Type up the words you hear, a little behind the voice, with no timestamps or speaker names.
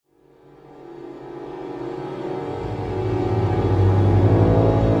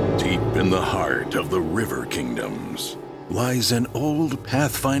the heart of the River Kingdoms lies an old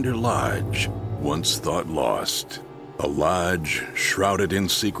Pathfinder lodge, once thought lost. A lodge shrouded in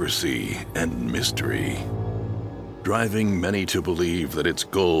secrecy and mystery, driving many to believe that its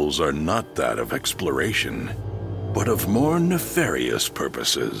goals are not that of exploration, but of more nefarious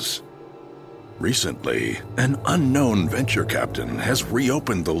purposes. Recently, an unknown venture captain has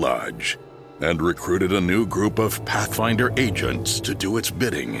reopened the lodge and recruited a new group of Pathfinder agents to do its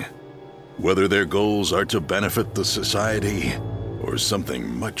bidding. Whether their goals are to benefit the society or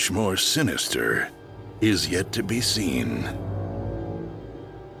something much more sinister is yet to be seen.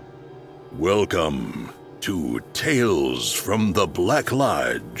 Welcome to Tales from the Black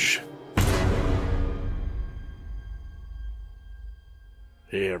Lodge.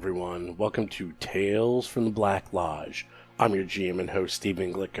 Hey everyone, welcome to Tales from the Black Lodge. I'm your GM and host,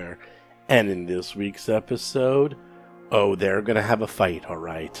 Steven Glicker, and in this week's episode, they're gonna have a fight,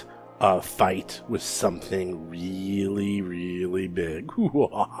 alright? A fight with something really, really big.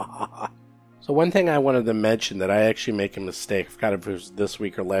 So one thing I wanted to mention that I actually make a mistake, I forgot if it was this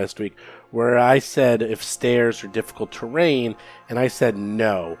week or last week, where I said if stairs are difficult terrain, and I said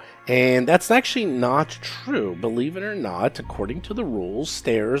no. And that's actually not true. Believe it or not, according to the rules,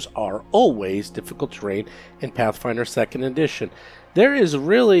 stairs are always difficult terrain in Pathfinder 2nd Edition. There is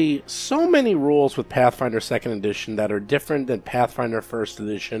really so many rules with Pathfinder 2nd Edition that are different than Pathfinder 1st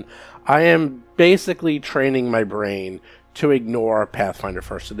Edition. I am basically training my brain to ignore Pathfinder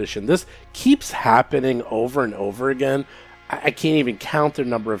 1st Edition. This keeps happening over and over again. I can't even count the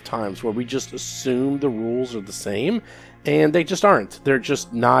number of times where we just assume the rules are the same, and they just aren't. They're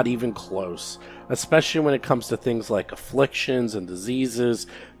just not even close, especially when it comes to things like afflictions and diseases.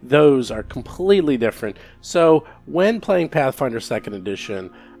 Those are completely different. So when playing Pathfinder 2nd Edition,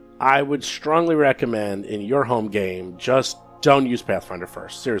 I would strongly recommend in your home game, just don't use Pathfinder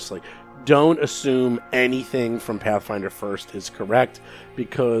 1st. Seriously. Don't assume anything from Pathfinder 1st is correct,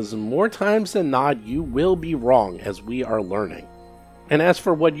 because more times than not, you will be wrong as we are learning. And as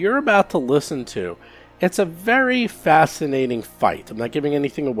for what you're about to listen to, it's a very fascinating fight. I'm not giving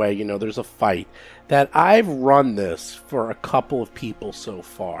anything away, there's a fight that I've run this for a couple of people so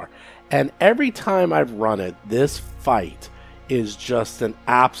far. And every time I've run it, this fight is just an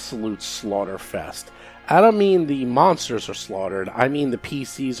absolute slaughter fest. I don't mean the monsters are slaughtered, I mean the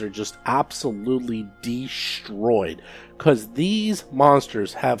PCs are just absolutely destroyed. Because these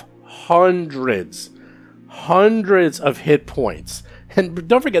monsters have hundreds of hit points. And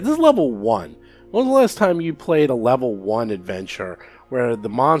don't forget, this is level 1. When was the last time you played a level 1 adventure where the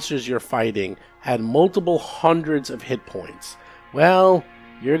monsters you're fighting had multiple hundreds of hit points? Well,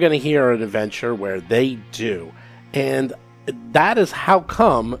 you're going to hear an adventure where they do. And that is how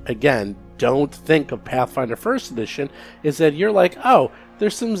come, again, don't think of Pathfinder 1st Edition, is that you're like,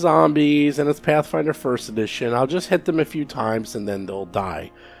 there's some zombies and it's Pathfinder 1st Edition, I'll just hit them a few times and then they'll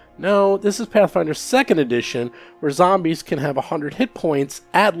die. No, this is Pathfinder 2nd Edition, where zombies can have 100 hit points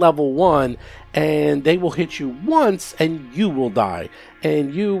at level 1, and they will hit you once and you will die.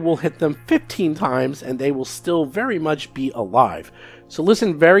 And you will hit them 15 times and they will still very much be alive. So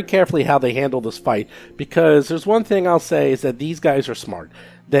listen very carefully how they handle this fight, because there's one thing I'll say is that these guys are smart.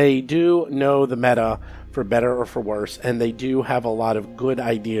 They do know the meta, for better or for worse, and they do have a lot of good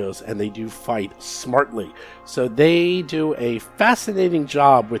ideas, and they do fight smartly. So they do a fascinating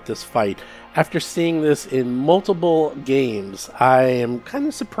job with this fight. After seeing this in multiple games, I am kind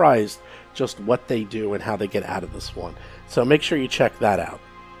of surprised just what they do and how they get out of this one. So make sure you check that out.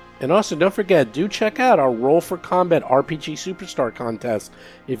 And also, don't forget, do check out our Roll for Combat RPG Superstar contest.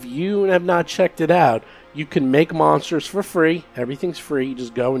 If you have not checked it out, you can make monsters for free. Everything's free. You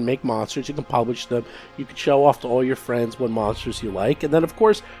just go and make monsters. You can publish them. You can show off to all your friends what monsters you like. And then, of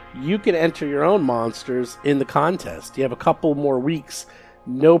course, you can enter your own monsters in the contest. You have a couple more weeks.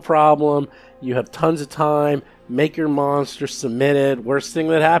 No problem. You have tons of time. Make your monster, submit it. Worst thing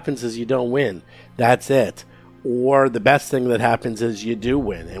that happens is you don't win. That's it. Or the best thing that happens is you do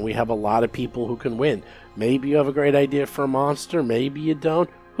win, and we have a lot of people who can win. Maybe you have a great idea for a monster, maybe you don't.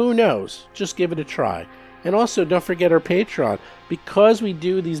 Who knows? Just give it a try. And also, don't forget our Patreon. Because we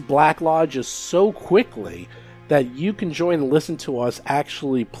do these Black Lodges so quickly that you can join and listen to us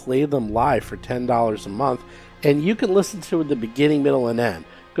actually play them live for $10 a month, and you can listen to the beginning, middle, and end,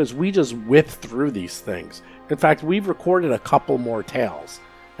 because we just whip through these things. In fact, we've recorded a couple more tales.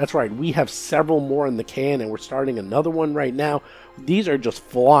 That's right, we have several more in the can, and we're starting another one right now. These are just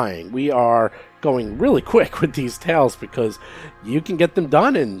flying. We are going really quick with these tales because you can get them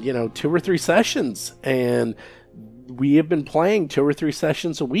done in, 2 or 3 sessions. And we have been playing 2 or 3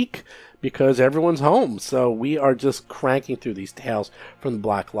 sessions a week because everyone's home. So we are just cranking through these tales from the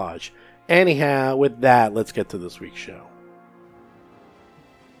Black Lodge. Anyhow, with that, let's get to this week's show.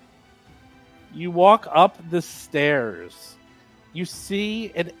 You walk up the stairs. You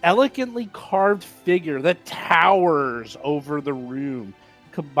see an elegantly carved figure that towers over the room,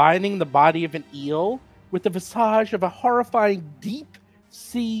 combining the body of an eel with the visage of a horrifying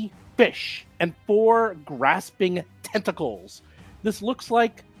deep-sea fish and 4 grasping tentacles. This looks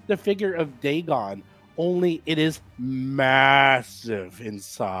like the figure of Dagon, only it is massive in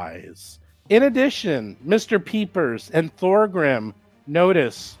size. In addition, Mr. Peepers and Thorgrim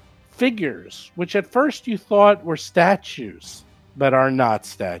notice figures, which at first you thought were statues, but are not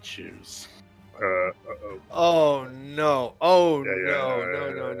statues. Oh no! Oh no!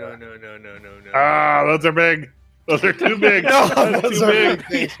 Ah, those are big. Those are too big. Those are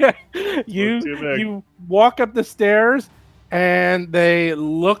big. You walk up the stairs, and they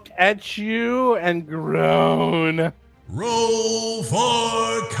look at you and groan. Roll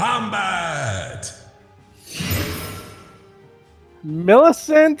for combat!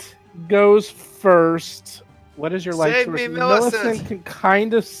 Millicent goes first. What is your light Save source? me, Millicent can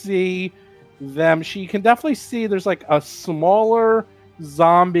kind of see them. She can definitely see there's like a smaller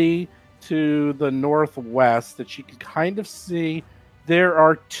zombie to the northwest that she can kind of see. There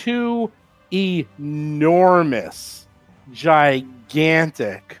are 2 enormous,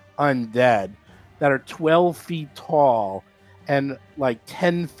 gigantic undead that are 12 feet tall and like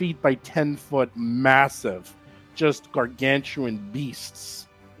 10 feet by 10 foot massive, just gargantuan beasts.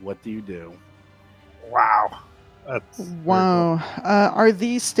 What do you do? Wow. Wow. Are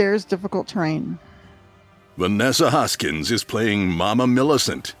these stairs difficult terrain? Vanessa Hoskins is playing Mama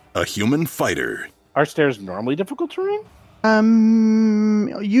Millicent, a human fighter. Are stairs normally difficult terrain?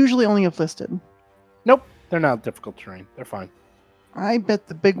 Usually only if listed. Nope, they're not difficult terrain. They're fine. I bet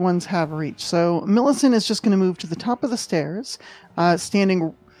the big ones have reach. So Millicent is just going to move to the top of the stairs,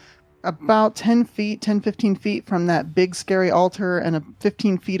 standing about 10 feet, 10, 15 feet from that big scary altar and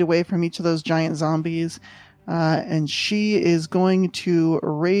 15 feet away from each of those giant zombies. And she is going to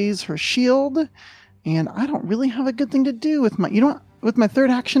raise her shield. And I don't really have a good thing to do with with my third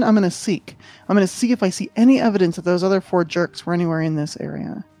action, I'm going to seek. I'm going to see if I see any evidence that those other 4 jerks were anywhere in this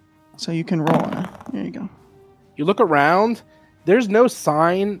area. So you can roll. There you go. You look around. There's no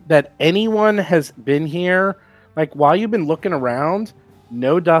sign that anyone has been here. Like, while you've been looking around,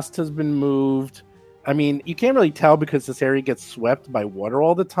 no dust has been moved. I mean, you can't really tell because this area gets swept by water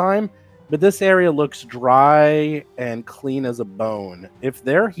all the time, but this area looks dry and clean as a bone. If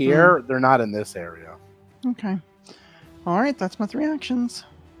they're here, they're not in this area. Okay. All right, that's my 3 actions.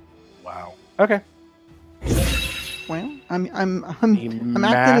 Wow. Okay. Well, I'm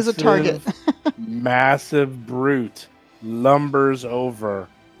acting as a target. Massive brute lumbers over,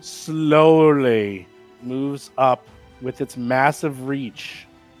 slowly moves up with its massive reach.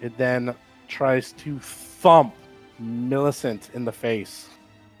 It then tries to thump Millicent in the face.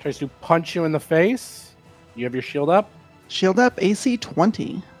 Tries to punch you in the face. You have your shield up? Shield up, AC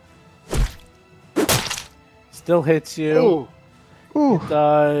 20. Still hits you. Ooh. It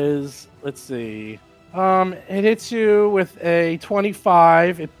does, let's see. It hits you with a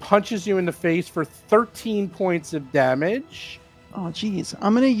 25. It punches you in the face for 13 points of damage. Oh, geez.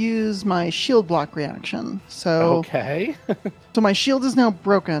 I'm going to use my shield block reaction. So, okay. So my shield is now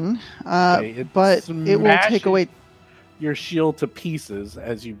broken, Okay, but it will take away your shield to pieces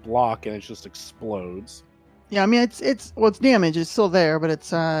as you block, and it just explodes. Yeah, I mean it's damaged. It's still there, but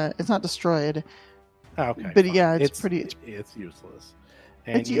it's not destroyed. Okay, but fine. yeah, it's useless.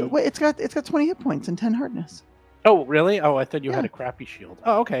 And it's got 20 hit points and 10 hardness. Oh, really? Oh, I thought you had a crappy shield.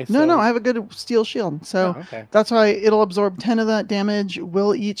 Oh, okay. No, I have a good steel shield. So that's why it'll absorb 10 of that damage.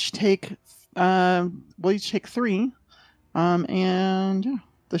 We'll each take 3. And yeah,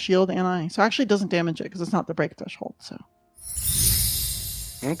 the shield and I. So actually it doesn't damage it because it's not the break threshold. So.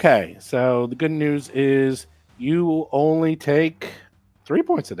 Okay, so the good news is you only take 3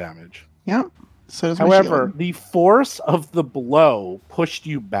 points of damage. Yeah. So does However, the force of the blow pushed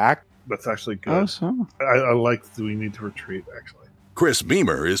you back. That's actually good. Oh, so. I like that we need to retreat, actually. Chris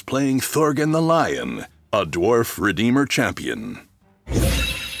Beamer is playing Thorgan the Lion, a dwarf redeemer champion.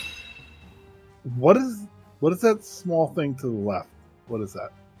 What is that small thing to the left? What is that?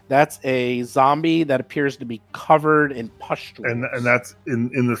 That's a zombie that appears to be covered in pustules. And that's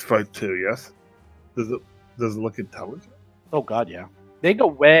in this fight too, yes? Does it look intelligent? Oh god, yeah. They go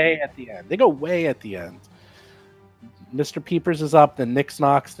way at the end. Mr. Peepers is up, then Nix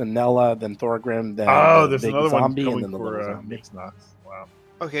Nox, then Nella, then Thorgrim, then there's the big another zombie, one and then the little for zombie. Nix Nox. Wow.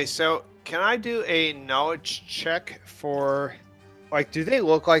 Okay, so can I do a knowledge check for, do they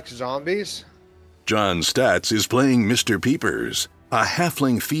look like zombies? John Statz is playing Mr. Peepers, A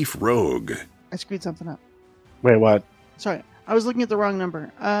halfling thief rogue. I screwed something up. Wait, what? Sorry, I was looking at the wrong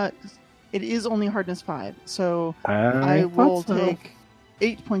number. It is only hardness 5, so I will take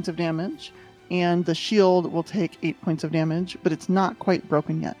 8 points of damage, and the shield will take 8 points of damage, but it's not quite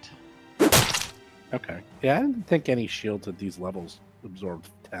broken yet. Okay. Yeah, I didn't think any shields at these levels absorbed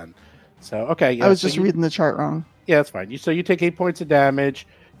 10. So, okay. Yeah, I was just reading the chart wrong. Yeah, that's fine. So you take 8 points of damage.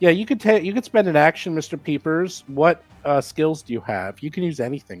 Yeah, you could spend an action, Mr. Peepers. What skills do you have? You can use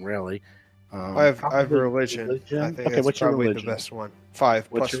anything, really. I have religion. I think Okay, that's what's your probably religion? the best one. 5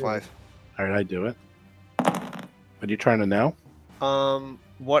 What's plus your 5. All right, I do it. What are you trying to know?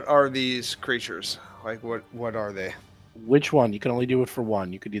 What are these creatures? Like, what are they? Which one? You can only do it for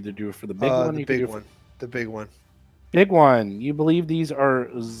one. You could either do it for the big one. The you could big do it one. The big one. Big one. You believe these are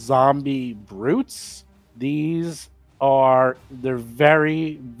zombie brutes? They're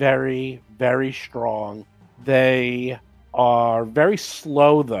very, very, very strong. They are very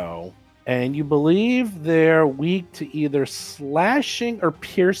slow, though. And you believe they're weak to either slashing or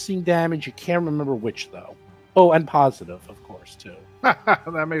piercing damage. You can't remember which, though. Oh, and positive, of course, too.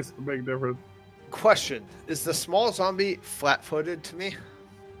 That makes a big difference. Question: is the small zombie flat-footed to me?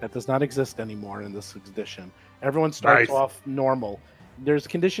 That does not exist anymore in this edition. Everyone starts off normal. There's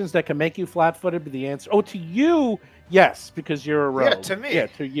conditions that can make you flat-footed, but the answer... Oh, to you, yes, because you're a rogue. Yeah, to me. Yeah,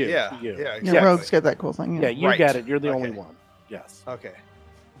 to you. Yeah, to you. yeah, Yeah, exactly. rogues get that cool thing. Yeah, you Right. get it. You're the Okay. only one. Yes. Okay.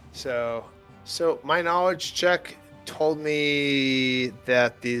 So my knowledge check told me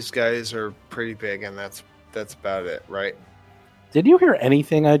that these guys are pretty big, and that's about it, right? Did you hear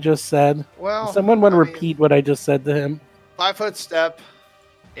anything I just said? Well, Someone want to I mean, repeat what I just said to him? 5-foot step,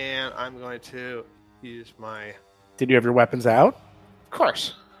 and I'm going to use my... Did you have your weapons out? Of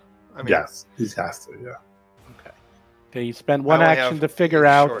course. I mean, Yes, he has to. Yeah. Okay, you spend one I only action have to figure a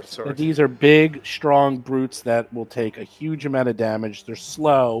out short sword. that these are big, strong brutes that will take a huge amount of damage. They're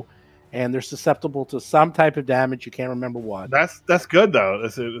slow, and they're susceptible to some type of damage. You can't remember what. That's good though.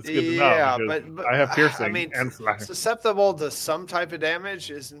 It's good to know. Yeah, because but I have piercing I mean, and slashing. susceptible to some type of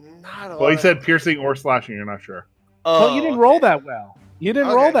damage is not a Well, he lot said piercing or slashing. You're not sure. Well, you didn't roll that well. You didn't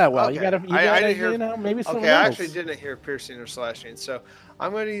roll that well. Okay. You got to, I didn't hear, maybe someone Okay, I else. actually didn't hear piercing or slashing, so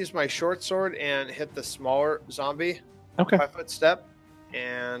I'm going to use my short sword and hit the smaller zombie. Okay. 5-foot step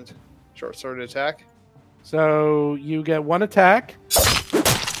and short sword attack. So you get one attack.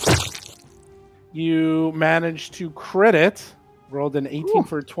 You managed to crit it. Rolled an 18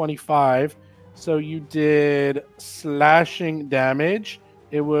 for 25. So you did slashing damage.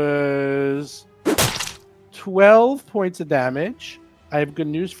 It was 12 points of damage. I have good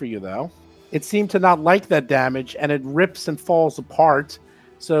news for you, though. It seemed to not like that damage, and it rips and falls apart.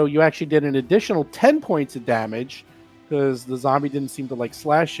 So you actually did an additional 10 points of damage because the zombie didn't seem to like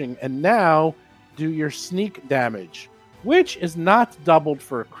slashing. And now do your sneak damage, which is not doubled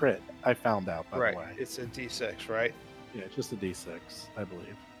for a crit, I found out, by Right. the way. It's a d6, right? Yeah, it's just a d6, I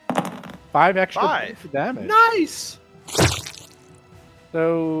believe. 5 extra 5. points of damage. Nice!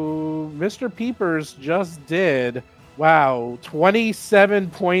 So Mr. Peepers just did, 27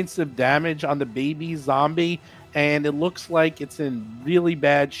 points of damage on the baby zombie, and it looks like it's in really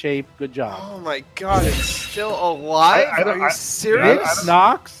bad shape. Good job. Oh my god, it's still alive? Are you serious? Nick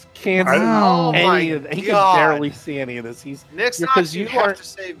Knox can't see Oh my any of he can God. barely see any of this. Nick's Yeah, not, 'cause you you have are- to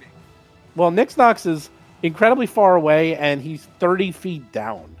save me. Well, Nick Knox is incredibly far away, and he's 30 feet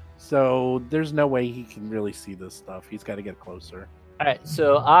down. So there's no way he can really see this stuff. He's got to get closer. All right,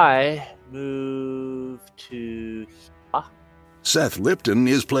 so I move to. Seth Lipton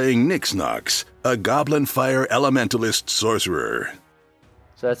is playing Nixnox, a Goblin Fire Elementalist Sorcerer.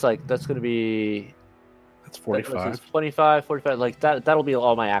 So that's going to be That's 45. 25, 45. Like that'll be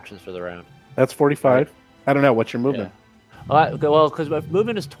all my actions for the round. That's 45. I don't know. What's your movement? Well, because my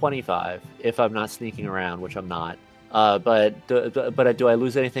movement is 25 if I'm not sneaking around, which I'm not. But do I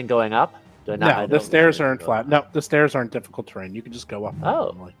lose anything going up? Do I not? I No, don't the lose stairs anything aren't going flat. up. No, the stairs aren't difficult terrain. You can just go up.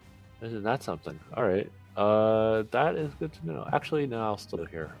 Oh. normally. Isn't that something? All right. That is good to know. Actually, no, I'll still go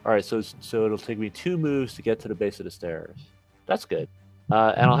here. All right, so it'll take me 2 moves to get to the base of the stairs. That's good.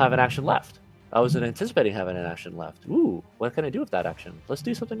 And I'll have an action left. I wasn't anticipating having an action left. Ooh, what can I do with that action? Let's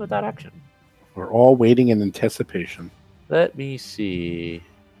do something with that action. We're all waiting in anticipation. Let me see.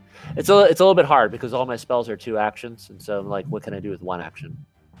 It's a little bit hard because all my spells are 2 actions, and so I'm like, what can I do with 1 action?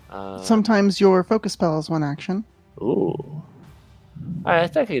 Sometimes your focus spell is 1 action. Ooh. All right, I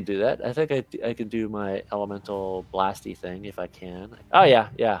think I can do that. I think I can do my elemental blasty thing if I can. Oh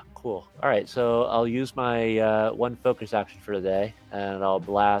yeah, cool. All right, so I'll use my 1 focus action for the day, and I'll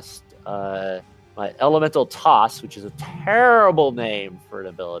blast my elemental toss, which is a terrible name for an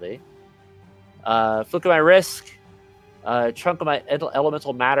ability. Flick of my wrist, chunk of my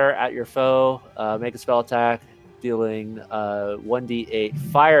elemental matter at your foe. Make a spell attack, dealing 1d8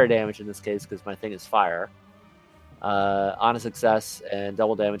 fire damage in this case because my thing is fire. On a success and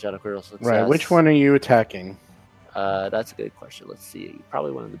double damage on a critical success. Right. Which one are you attacking? That's a good question. Let's see.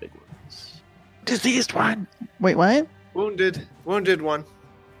 Probably one of the big ones. Diseased one. Wait, what? Wounded one.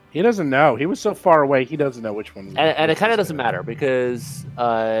 He doesn't know. He was so far away. He doesn't know which one. And it kind of doesn't matter because,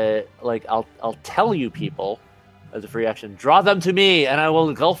 I'll tell you people as a free action. Draw them to me, and I will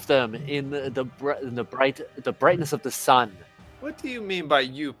engulf them in the brightness of the sun. What do you mean by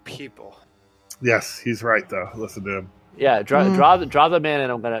you people? Yes, he's right though. Listen to him. Yeah, draw them in,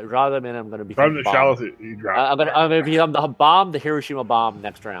 and I'm gonna become From the bomb. shallows, you drop. I'm gonna become the bomb, the Hiroshima bomb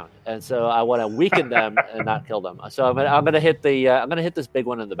next round, and so I want to weaken them and not kill them. So I'm gonna hit this big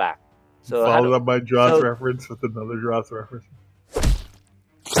one in the back. So Followed up by Jaws reference with another Jaws reference.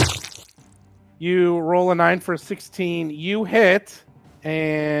 You roll a 9 for 16. You hit,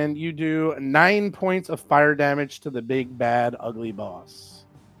 and you do 9 points of fire damage to the big, bad, ugly boss.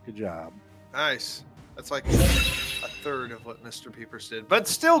 Good job. Nice. That's like a third of what Mr. Peepers did, but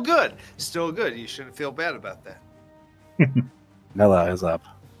still good. Still good. You shouldn't feel bad about that. Nella is up.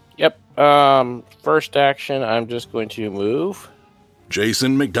 Yep. First action, I'm just going to move.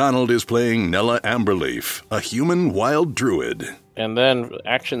 Jason McDonald is playing Nella Amberleaf, a human wild druid. And then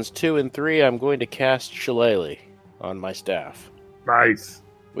actions 2 and 3, I'm going to cast Shillelagh on my staff. Nice.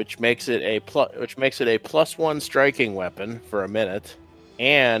 Which makes it a +1 striking weapon for a minute.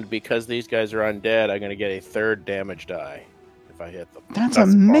 And because these guys are undead, I'm going to get a 3rd damage die if I hit them. That's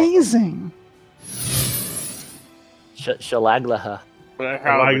amazing. Shalaglaha.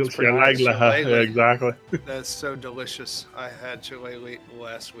 Yeah, exactly. That's so delicious. I had Chihuahua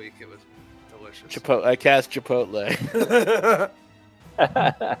last week. It was delicious. I cast Chipotle.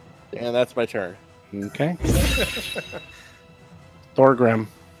 And that's my turn. Okay. Thorgrim.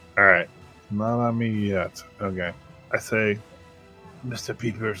 All right. Not on me yet. Okay. I say, Mr.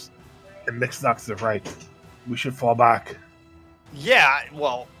 Peepers, and Mixnox is right. We should fall back. Yeah,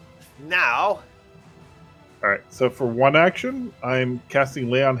 well, now. All right. So for one action, I'm casting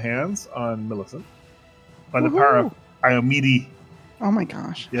Lay on Hands on Millicent. By the power of Iomidi. Oh my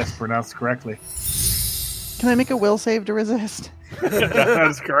gosh. Yes, pronounced correctly. Can I make a will save to resist? That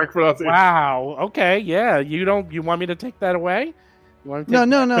is correct pronunciation. Wow. Okay. Yeah. You want me to take that away? You want to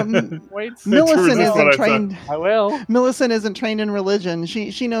No. Wait. Millicent resist what isn't I trained. I will. Millicent isn't trained in religion.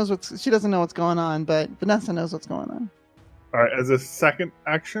 She knows she doesn't know what's going on, but Vanessa knows what's going on. All right. As a second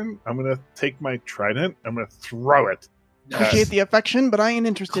action, I'm going to take my trident. I'm going to throw it. Appreciate the affection, but I ain't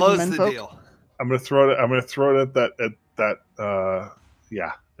interested Close in the menfolk. deal. I'm going to throw it. I'm going to throw it at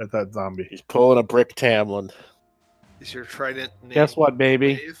that zombie. He's pulling a Brick Tamlin. Is your trident name? Guess what,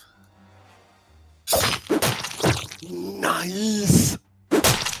 baby? Dave? Nice.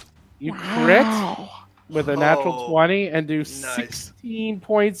 You Wow. crit with a natural 20 and do 16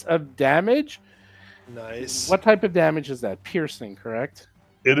 points of damage. Nice. What type of damage is that? Piercing, correct?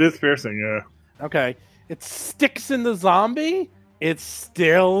 It is piercing, yeah. Okay. It sticks in the zombie. It's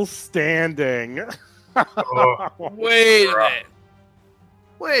still standing. Oh. Wait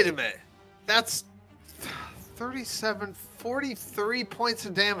a minute. That's 43 points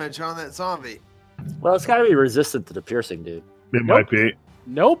of damage on that zombie. Well, it's got to be resistant to the piercing, dude. It might be.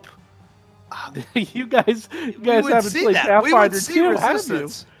 Nope. You guys haven't played Pathfinder 2, have you?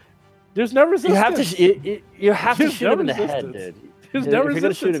 There's no resistance. You have to There's shoot no him in the head, resistance. dude. There's If no you're going to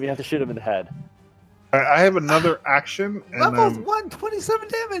resistance. shoot him, you have to shoot him in the head. I have another action. And Level 1, 27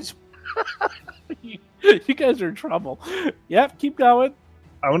 damage. You guys are in trouble. Yep, keep going.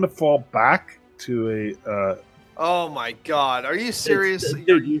 I want to fall back to a. Oh my god. Are you serious? Dude,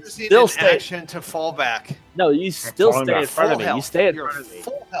 You're you using still an stay- action to fall back. No, you still falling stay back. in front of Full me. You health. stay in You're front of me.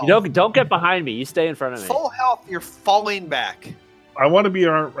 full health. You don't get behind me. You stay in front of me. Full health, you're falling back. I want to be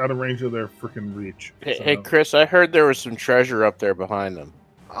out of range of their freaking reach. Hey, Chris, I heard there was some treasure up there behind them.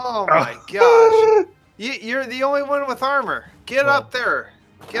 Oh my gosh. You're the only one with armor. Get up there.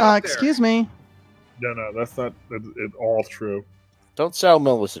 Get up there. Excuse me. No, that's not at all true. Don't sell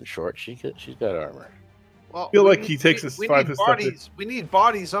Millicent short. She's got armor. Well, feel we like need- he takes his we 5 need step bodies. We need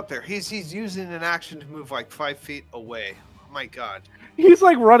bodies up there. He's using an action to move like 5 feet away. Oh my god. He's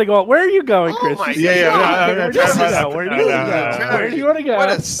like running all. Where are you going, Oh Chris? my Yeah, God. Where do you want to go? Where do you want to go? Where do you want to go? What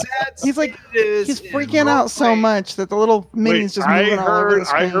a sad He's like- state it is He's in freaking out so roleplay. much that the little minions just moving all over the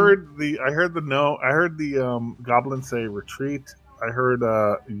screen. I heard the goblin say retreat. I heard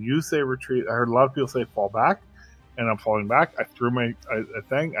you say retreat. I heard a lot of people say fall back, and I'm falling back. I threw my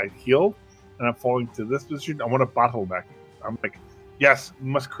thing. I healed, and I'm falling to this position. I want a bottleneck. I'm like, yes, we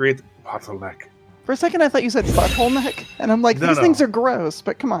must create a bottleneck. For a second, I thought you said butthole neck, and I'm like, No, these no. things are gross.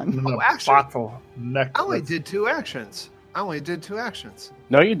 But come on. No, actually- bottle neck. I only that's- did 2 actions.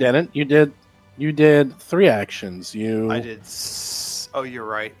 No, you didn't. You did 3 actions. I did. Oh, you're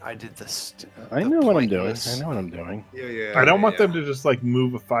right. I did this. I know what I'm doing. I know what I'm doing. Yeah. I don't want them to just like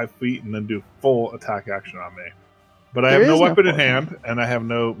move a 5 feet and then do full attack action on me. But I There have no is no weapon in full hand, and I have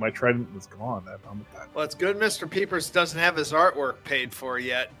no. My trident is gone. I'm with that. Well, it's good Mr. Peepers doesn't have his artwork paid for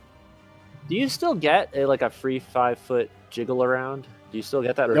yet. Do you still get a free 5-foot jiggle around? Do you still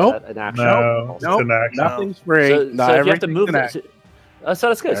get that, or Nope. is that an action? No, it's Nope. an action. Nothing's free. So, Not so if you have to everything's move an them, action. so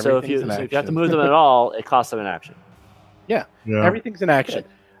that's good. So if you Everything's an have to action. move them at all, it costs them an action. Yeah. Everything's in action.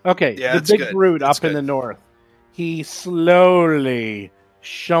 Okay, Yeah, the that's big good. brute That's up in good. the north. He slowly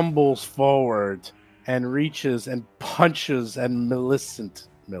shambles forward and reaches and punches and Millicent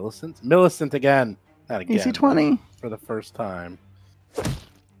again. Not again. AC 20. For the first time.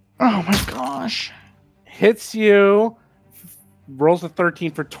 Oh my gosh. Hits you, rolls a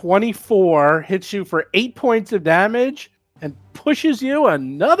 13 for 24, hits you for 8 points of damage, and pushes you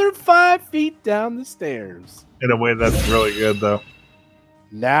another 5 feet down the stairs. In a way that's really good, though.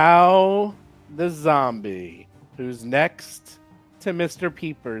 Now the zombie, who's next to Mr.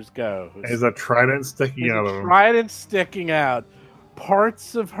 Peepers, goes. Is a trident sticking With out a of him. trident sticking out.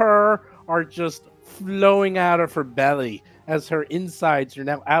 Parts of her are just flowing out of her belly as her insides are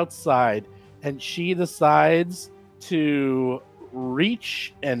now outside, and she decides to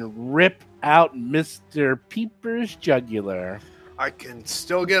reach and rip out Mr. Peepers' jugular. I can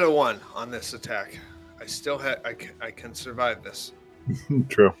still get a 1 on this attack. I still have. I can survive this.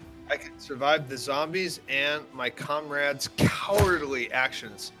 True. I can survive the zombies and my comrades' cowardly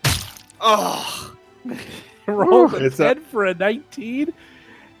actions. Oh, Rolls a It's a- 10 for a 19,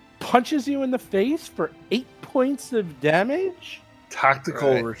 punches you in the face for 8 points of damage.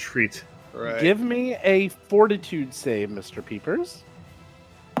 Tactical Right. retreat. right. Give me a fortitude save, Mr. Peepers.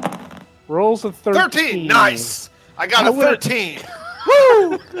 Rolls a 13. Nice. I got I a would've- 13. Woo!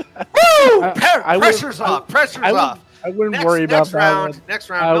 Woo! I would- Pressure's off. Pressure's I off. wouldn't worry about next that round. one. Next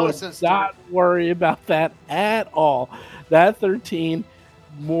I round. would Millicent's not worry about that at all. That 13,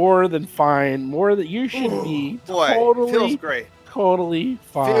 more than fine. More than you should turn. be Boy, totally, feels great. totally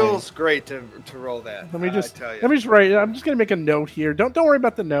fine. Feels great to roll that. Let me just I tell you. let me just write. I'm just gonna make a note here. Don't worry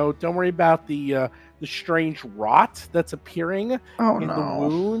about the note. Don't worry about the strange rot that's appearing Oh in the no.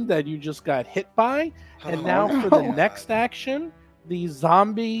 wound that you just got hit by. And Oh, now for the no. next action, the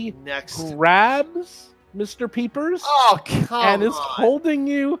zombie next. grabs Mr. Peepers Oh, come and is on. holding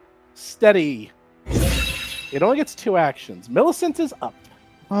you steady. It only gets 2 actions. Millicent is up.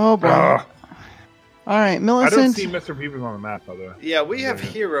 Oh boy. Ugh. All right, I don't Millicent. see Mr. Peepers on the map, by the way. Yeah, we have Yeah.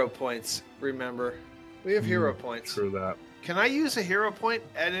 hero points. Remember, we have hero Mm, points. True that. Can I use a hero point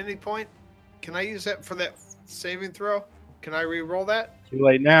at any point? Can I use that for that saving throw? Can I re-roll that? Too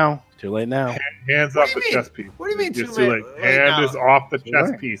late now. Too late now. Hands What off do the you mean? chess piece. What do you mean It's too too late? late. Late Hand now? is off the Too chess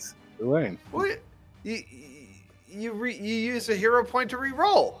late. piece. Too late. What? You use a hero point to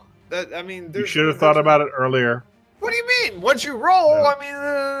re-roll. That I mean, You there's- should have thought there's- about it earlier. What do you mean? Once you roll, Yeah.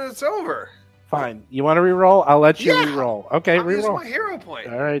 I mean, it's over. Fine. You want to re-roll? I'll let you Yeah. re-roll. Okay, I'm using re-roll. my hero point.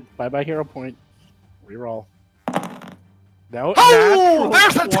 All right, bye-bye hero point. Re-roll. No. Oh, natural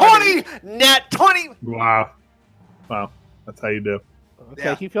there's a 20! Net 20! Wow. Wow. That's how you do. Okay,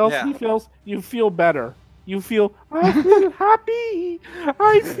 Yeah, he feels. yeah. He feels. You feel better. You feel. I feel happy.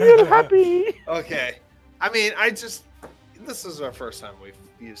 I feel happy. Okay. I mean, this is our first time we've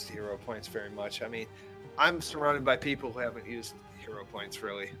used hero points very much. I mean, I'm surrounded by people who haven't used hero points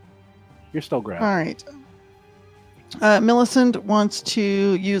really. You're still grabbed. All right. Millicent wants to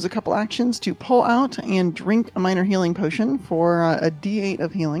use a couple actions to pull out and drink a minor healing potion for a D8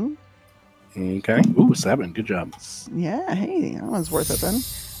 of healing. Okay. Ooh, 7. Good job. Yeah, hey, that one's worth it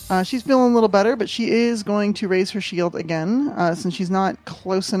then. She's feeling a little better, but she is going to raise her shield again since she's not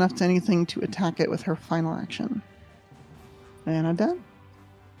close enough to anything to attack it with her final action. And I'm done.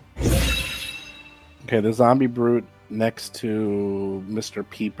 Okay, the zombie brute next to Mr.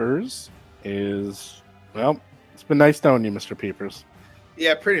 Peepers is, well, it's been nice knowing you, Mr. Peepers.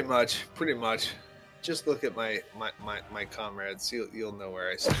 Yeah, pretty much. Pretty much. Just look at my comrades. You'll know where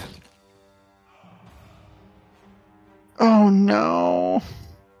I stand. Oh no.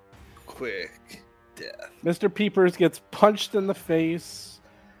 Quick death. Mr. Peepers gets punched in the face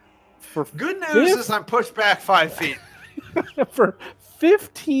for Good news is I'm pushed back 5 feet. for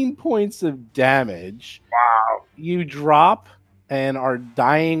 15 points of damage. Wow. You drop and are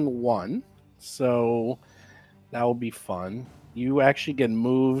dying 1, so that will be fun. You actually get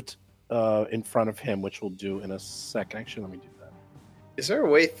moved in front of him, which we'll do in a second. Actually, let me do that. Is there a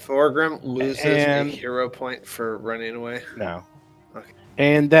way Thorgrim loses And- a hero point for running away? No. Okay.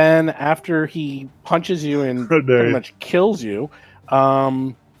 And then after he punches you and Good day. pretty much kills you,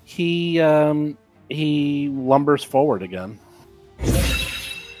 he lumbers forward again.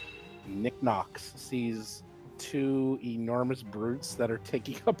 Nick Knox sees two enormous brutes that are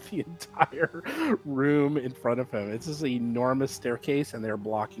taking up the entire room in front of him. It's this enormous staircase, and they're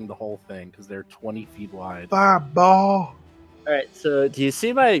blocking the whole thing because they're 20 feet wide. Fireball. All right, so do you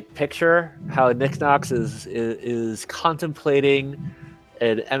see my picture? How Nick Knox is contemplating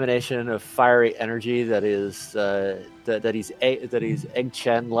an emanation of fiery energy that is that he's Egg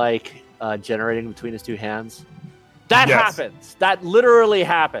Chen like generating between his two hands. That Yes. happens. That literally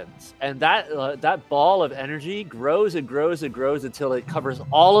happens, and that ball of energy grows and grows and grows until it covers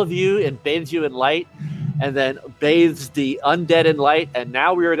all of you and bathes you in light, and then bathes the undead in light. And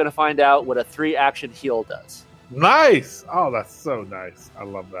now we are going to find out what a 3-action heal does. Nice. Oh, that's so nice. I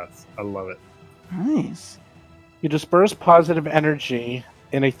love that. I love it. Nice. You disperse positive energy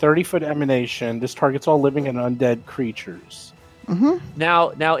in a 30-foot emanation. This targets all living and undead creatures. Mm-hmm.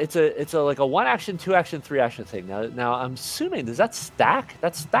 Now it's a like a 1-action, 2-action, 3-action thing. Now I'm assuming, does that stack?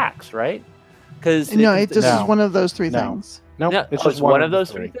 That stacks, right? Because No, it just No. is one of those three No. things. Nope, no, it's oh, just it's one of the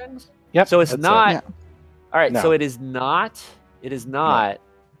those three things. Yep. So it's that's it. not. Yeah. All right. No. So it is not. It is not.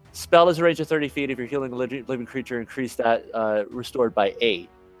 Spell is a range of 30 feet. If you're healing a living creature, increase that restored by 8.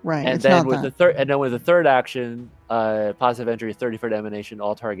 Right. And it's then not with that. the third action, positive entry, 30-foot emanation,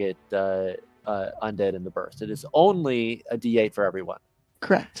 all target undead in the burst. It is only a D8 for everyone.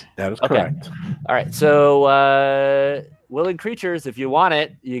 Correct. That is Okay. correct. All right. So willing creatures, if you want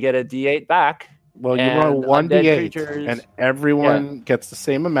it, you get a D8 back. Well, you And roll one undead d8, creatures- and everyone gets the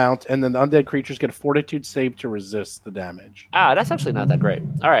same amount, and then the undead creatures get a fortitude save to resist the damage. Ah, that's actually not that great.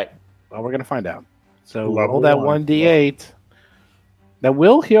 All right. Well, we're going to find out. So Level roll that one. 1d8. That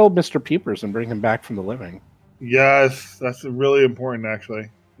will heal Mr. Peepers and bring him back from the living. Yes, that's really important. Actually,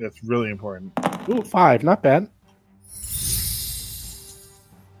 that's really important. Ooh, 5. Not bad.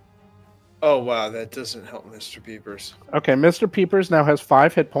 Oh wow, that doesn't help Mr. Peepers. Okay, Mr. Peepers now has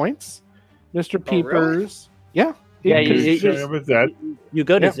 5 hit points. Mr. Oh, really? Peepers... Yeah. Yeah, Because- you- Showing up as dead, You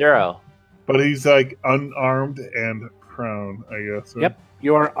go to Yeah. 0. but he's like unarmed and prone. I guess. right? Yep.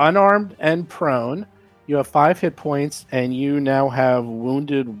 You are unarmed and prone. You have 5 hit points, and you now have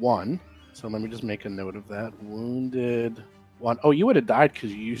wounded 1. So let me just make a note of that. Wounded 1. Oh, you would have died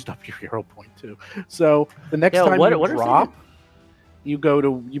because you used up your hero point too. So the next Yeah, time what you if drop,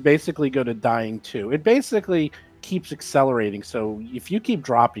 you basically go to dying 2. It basically keeps accelerating. So if you keep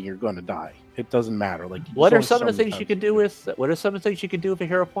dropping, you're going to die. It doesn't matter. Like What are there's some of only the so things many you times can do with? What are some of the things you can do with a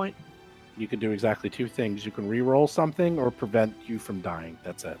hero point? You can do exactly 2 things. You can re-roll something or prevent you from dying.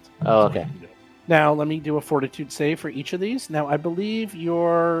 That's it. Oh, That's all okay. you can do. Now, let me do a fortitude save for each of these. Now, I believe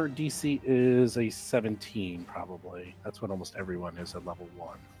your DC is a 17, probably. That's what almost everyone is at level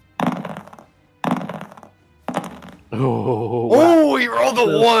 1. Oh, wow. Oh, he rolled a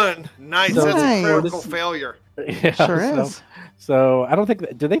So- 1. Nice. so That's a Nice. critical failure. Yeah, Sure so, is. So, I don't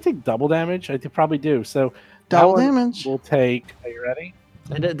think... Do they take double damage? They probably do. So, Double that one damage. will take... Are you ready?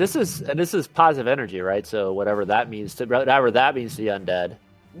 And this is positive energy, right? So whatever that means to the undead.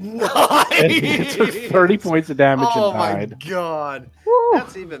 And he took 30 points of damage Oh and my died. god. Woo.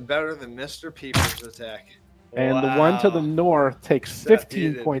 That's even better than Mr. Peepers' attack. And the one to the Wow. north takes That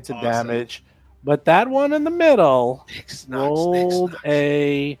 15 did points of awesome. damage. But that one in the middle Thanks, rolled Knox.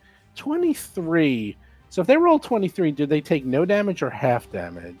 a 23. So if they roll 23, do they take no damage or half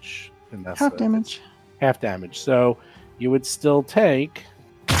damage? And that's Half it. damage. Half damage. So you would still take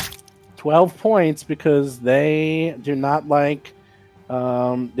 12 points because they do not like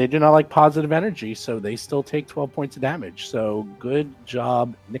positive energy. So they still take 12 points of damage. So good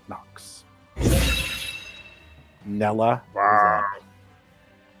job, Nick Knox. Nella. is Wow. up.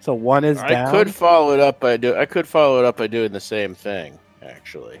 So one is down. I could follow it up by doing the same thing.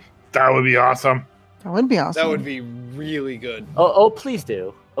 Actually, That would be awesome. That would be awesome. That would be really good. Oh, please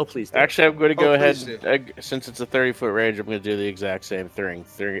do. Oh, please do. actually, I'm going to go Oh, ahead. please Since it's a 30-foot range, I'm going to do the exact same thing.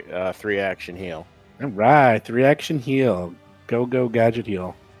 3-action heal. All right, 3-action heal. Go gadget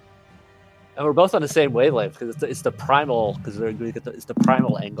heal. And we're both on the same wavelength because it's the primal it's the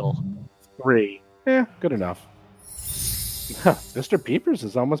primal angle. 3. Yeah, good enough. Mr. Peepers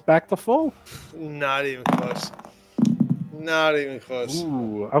is almost back to full. Not even close. Not even close.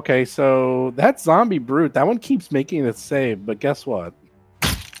 Ooh, okay, so that zombie brute, that one keeps making its save, but guess what?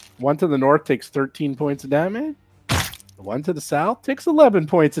 One to the north takes 13 points of damage. The one to the south takes 11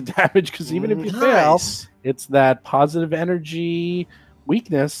 points of damage because even if you fail, Nice. it's that positive energy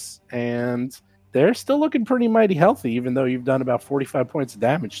weakness, and they're still looking pretty mighty healthy, even though you've done about 45 points of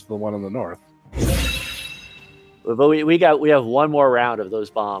damage to the one on the north. But we have one more round of those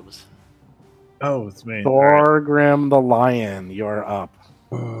bombs. Oh, it's me. Thorgrim the Lion, you're up.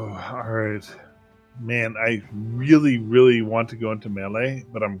 Oh, all right. Man, I really, really want to go into melee,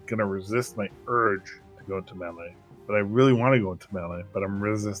 but I'm going to resist my urge to go into melee. But I really want to go into melee, but I'm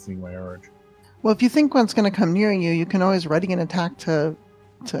resisting my urge. Well, if you think one's going to come near you, you can always ready an attack to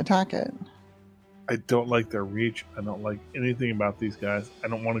attack it. I don't like their reach. I don't like anything about these guys. I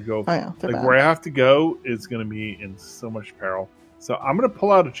don't want to go. Oh, yeah, they're like bad. where I have to go is going to be in so much peril. So I'm going to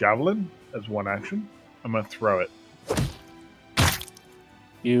pull out a javelin as one action. I'm going to throw it.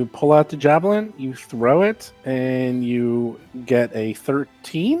 You pull out the javelin, you throw it, and you get a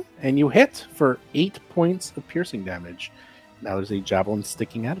 13, and you hit for 8 points of piercing damage. Now there's a javelin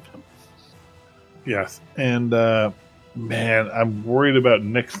sticking out of him. Yes. And, man, I'm worried about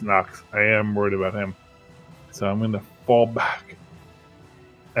Nix Nox. I am worried about him. So I'm going to fall back.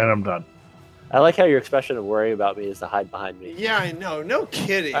 And I'm done. I like how your expression of worry about me is to hide behind me. Yeah, I know. No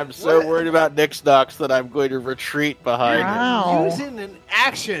kidding. I'm so What? worried about Nix Nox that I'm going to retreat behind him. Wow. Using an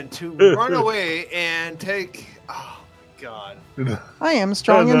action to run away and take. Oh my god! I am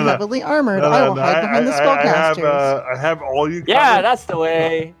strong No, and no. heavily armored. I will hide behind the spellcasters. I have all you Yeah, covered. that's the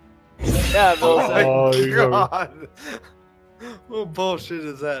way. Yeah, Oh Millicent. my Oh, you go. god! What bullshit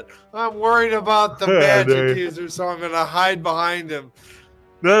is that? I'm worried about the Yeah, magic dude. user, so I'm gonna hide behind him.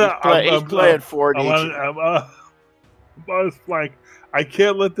 No, He's playing 4D. I'm on his flank. I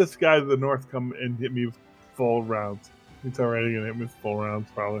can't let this guy to the north come and hit me with full rounds. He's already going to hit me with full rounds,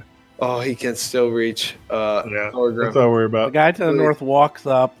 probably. Oh, he can still reach. Yeah, Thorgrim. that's all I worry The about. guy to the Really? north walks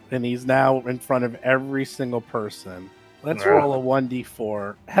up, and he's now in front of every single person. Let's Yeah. roll a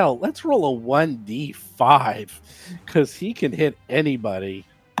 1d4. Hell, let's roll a 1d5, because he can hit anybody.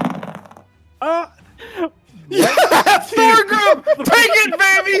 Thorgrim, take it,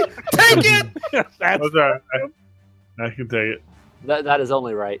 baby, take it. That's That's all right. I can take it. That is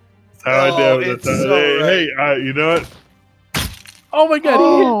only right. That's how I do it. it's That's how- so hey, right. you know what? Oh my god,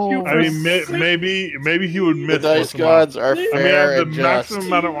 Oh. he hit you I for mean, six maybe he would The miss. dice most of my- gods are I mean, I fair have the and just. maximum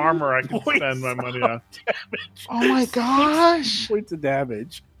amount of armor I can points spend my money of on. damage. Oh my gosh! Points of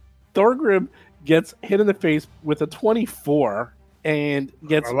damage. Thorgrim gets hit in the face with a 24 and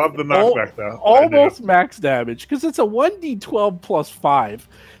gets I love the knockback, though. I do. almost max damage because it's a 1d12 plus 5.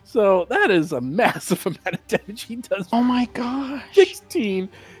 So that is a massive amount of damage. He does Oh my gosh! 16.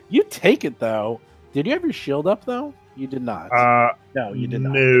 You take it, though. Did you have your shield up, though? You did not. No, you did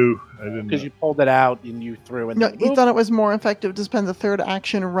not. No, I didn't. Because you pulled it out and you threw it. No, he thought it was more effective to spend the third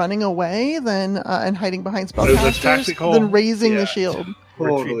action running away than and hiding behind It was a spellcasters tactical- than raising Yeah. the shield.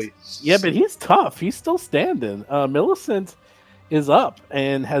 Totally. Yeah, but he's tough. He's still standing. Millicent is up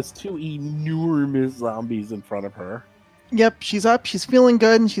and has 2 enormous zombies in front of her. Yep, she's up. She's feeling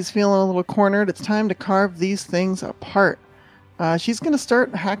good, and she's feeling a little cornered. It's time to carve these things apart. She's going to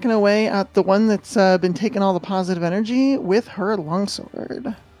start hacking away at the one that's been taking all the positive energy with her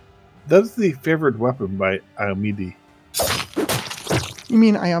longsword. That's the favored weapon by Aomidi. You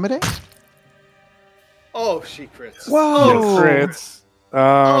mean Iomade? Oh, she crits. Whoa! Crits.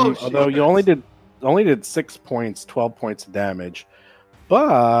 shit. Although you only did 6 points, 12 points of damage,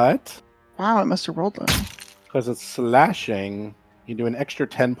 but Wow, it must have rolled low. because it's slashing, you do an extra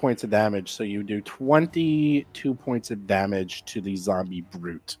 10 points of damage, so you do 22 points of damage to the zombie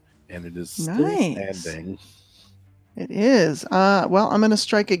brute, and it is still Nice. standing. It is. Well, I'm going to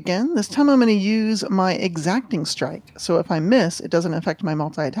strike again. This time I'm going to use my exacting strike. So if I miss, it doesn't affect my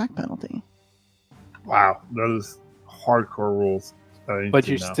multi-attack penalty. Wow, that is hardcore rules. that I need But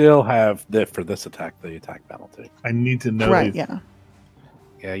to you know. still have for this attack the attack penalty. I need to know. Right, these. yeah.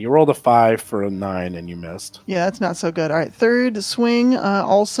 Yeah, you rolled a 5 for a 9 and you missed. Yeah, that's not so good. All right, third swing,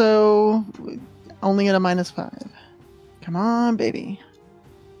 also only at a -5. Come on, baby.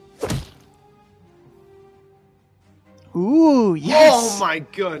 Ooh, yes. Oh my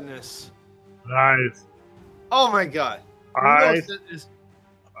goodness. Nice. Oh my god. Nice. Millicent is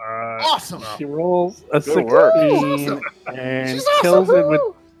Uh, awesome. She rolls a Good work. 16 Awesome. and She's kills awesome. it with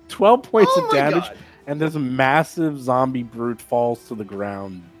 12 points Oh of my damage, God. and this massive zombie brute falls to the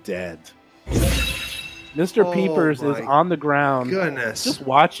ground dead. Mr. Oh Peepers is my on the ground Goodness. just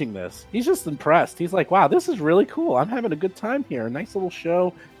watching this. He's just impressed. He's like, wow, this is really cool. I'm having a good time here. Nice little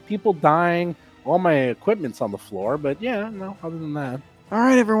show. People dying. All my equipment's on the floor, but yeah, no, other than that. All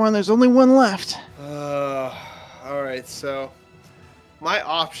right, everyone, there's only one left. All right, so my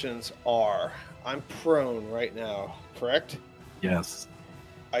options are I'm prone right now, correct? Yes.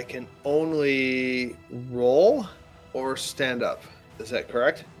 I can only roll or stand up. Is that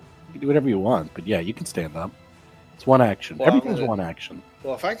correct? You can do whatever you want, but yeah, you can stand up. It's one action. Well, I'm Everything's gonna- one action.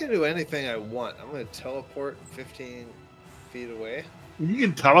 Well, if I can do anything I want, I'm going to teleport 15 feet away. You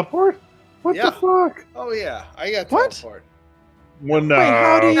can teleport? What Yeah. the fuck? Oh yeah, I got What? teleport. Well, no. Wait,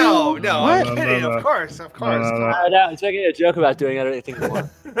 how do you- No, What? I'm No, kidding. no. Of course. No, it's making a joke about doing anything you want.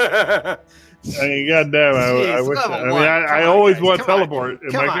 I mean, goddamn, I Jeez, wish. level I mean, one. I Come on, always guys, want come on. teleport in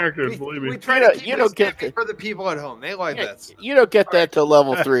Come my on. characters. Believe me. We try You to don't- keep you it don't get snappy the- for the people at home. They like that. You don't get that till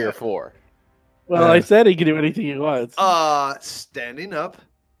level 3 or 4. Well, I said he can do anything he wants. Standing up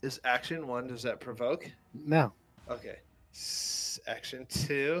is action 1. Does that provoke? No. Okay. Action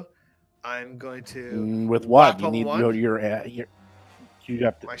 2. I'm going to With what? whap You on need one. you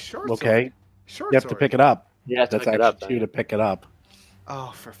have to. My short Okay. sword. Short You have to sword. pick it up. You have to That's pick it action up. 2 to pick it up.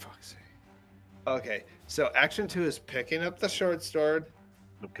 Oh, for fuck's sake. Okay. So action 2 is picking up the short sword.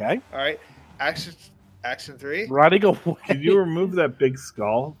 Okay. All right. Action 3. Running away. Did you remove that big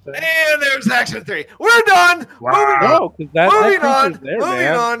skull thing? And there's action 3. We're done. Wow. Moving on. No, because that Moving creature's on, there, moving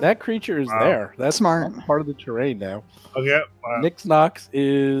man. on. That creature is Wow. there. That's Smart. part of the terrain now. Okay. Wow. Nix Nox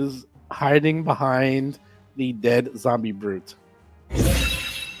is hiding behind the dead zombie brute.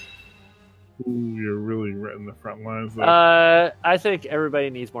 Ooh, you're really right in the front lines there. I think everybody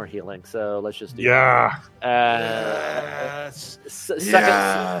needs more healing, so let's just do yeah. that. Yes.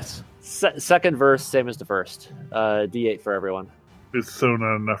 Second, second verse, same as the first. D8 for everyone. It's so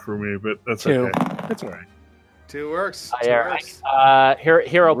not enough for me, but that's 2. okay. That's all right. 2 works. Uh, 2 yeah, works.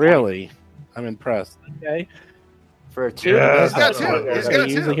 hero point Really? I'm impressed. Okay. for 2. Yeah. He's got 2. Okay, He's got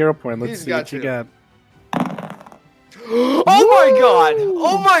use 2. a hero point. Let's He's see got what you 2. got. Oh my god!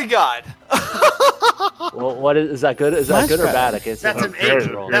 Oh my god! Well, what is that good? Is that good or bad? I can't see. That's an Very 8.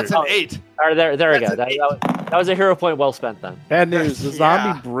 good. That's an 8. All right, there we That's go. an That was a hero point well spent then. Bad news. The Yeah.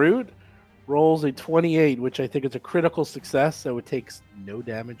 zombie brute rolls a 28, which I think is a critical success, so it takes no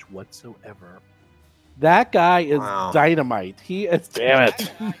damage whatsoever. That guy is Wow. dynamite. He is Damn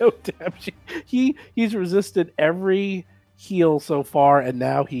it. no damage. He's resisted every heal so far, and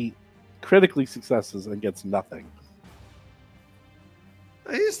now he critically successes and gets nothing.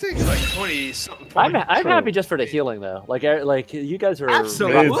 He just takes like 20 something I'm points. happy just for the healing though. Like you guys are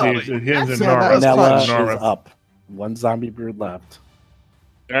Absolutely. It is Absolutely. enormous. That was Vanilla clutch. is up. One zombie brood left.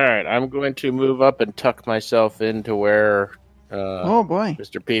 All right, I'm going to move up and tuck myself into where Oh boy.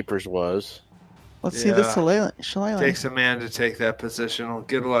 Mr. Peepers was. Let's see this Yeah. shillelagh. Takes a man to take that position. Well,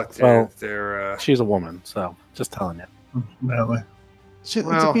 good luck Well, there. She's a woman, so just telling you. Natalie. It's a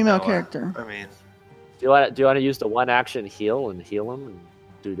Well, female Noah. character. I mean, Do you want to use the one action heal and heal him and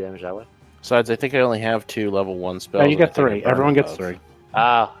do damage that way? Besides, I think I only have 2 level 1 spells. No, you and I get think I 3. burned Everyone gets both. 3.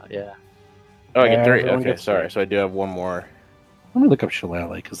 Ah, yeah. Oh, I get 3. Everyone Okay, gets sorry. 3. So I do have 1 more. Let me look up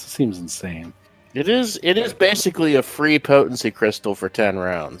shillelagh because it seems insane. It is basically a free potency crystal for 10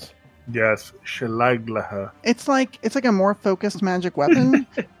 rounds. Yes. Shalaglaha. It's like a more focused magic weapon,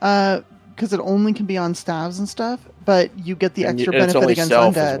 because it only can be on staves and stuff. But you get the And extra it's benefit only against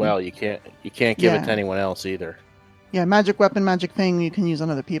self undead. as well. You can't give it Yeah. to anyone else either. Yeah, magic weapon, magic thing you can use on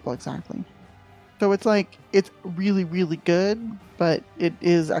other people exactly. So it's like it's really, really good, but it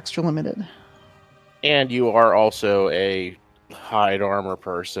is extra limited. And you are also a hide armor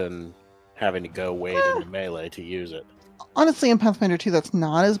person having to go wade into melee to use it. Honestly, in Pathfinder 2, that's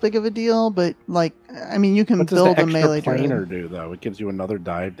not as big of a deal, but like, I mean, you can What does the build a extra melee planer druid. do, though? It gives you another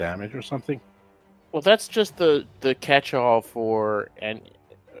die of damage or something? Well, that's just the catch-all for and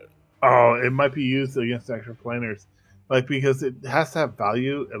Oh, it might be used against extra planers. Like, because it has to have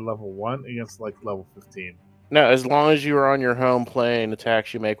value at level 1 against, like, level 15. no, as long as you are on your home plane,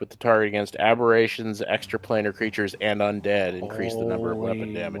 attacks you make with the target against aberrations, extraplanar creatures, and undead increase the number of weapon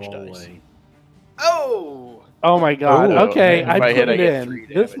Holy damage dice. moly. oh, Oh my god. Oh, okay, if I I put hit, I it get in. 3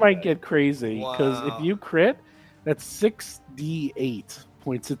 This damage might dice. get crazy because Wow. if you crit, that's 6d8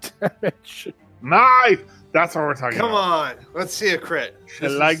 points of damage. Nice! That's what we're talking come about. on. Let's see a crit.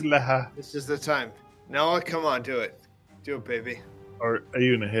 Shalaglaha. This is the time. Noah, come on, do it. Do it, baby. Or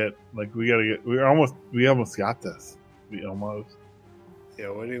even a hit. Like, we almost got this. We almost. Yeah,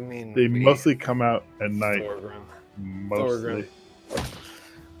 what do you mean? They we- mostly come out at night. Thorgrim. Mostly.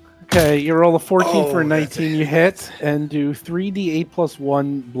 Okay, you roll a 14 for a Oh, 19, you hit, and do 3d8 plus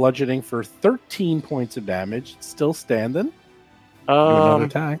 1 bludgeoning for 13 points of damage. It's still standing. Do another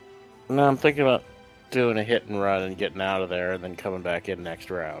attack. No, I'm thinking about doing a hit and run and getting out of there, and then coming back in next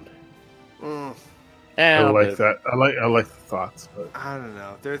round. Mm, And I I'll like do- that. I like the thoughts, but I don't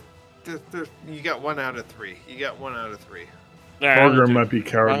know. You got 1 out of 3. You got 1 out of 3. All right, I'm gonna Thorgrim do- might be I'm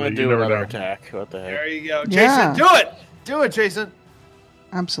cowardly. gonna You do never another know. attack. What the heck? There you go. Yeah. Jason, do it! Do it, Jason!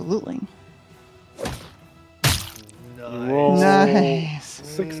 Absolutely. Roll Nice.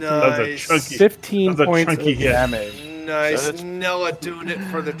 16. That's a Nice. chunky. 15 That's a points chunky of hit. damage. Nice. So it's- Noah doing it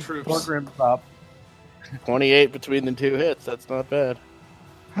for the troops. Thorgrim's up. 28 between the 2 hits. That's not bad.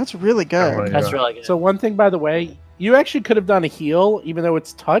 That's really good. Oh, That's yeah. really good. So one thing, by the way, you actually could have done a heal, even though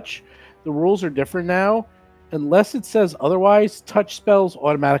it's touch. The rules are different now. Unless it says otherwise, touch spells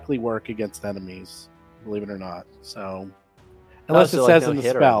automatically work against enemies, believe it or not. So unless so it like says no in the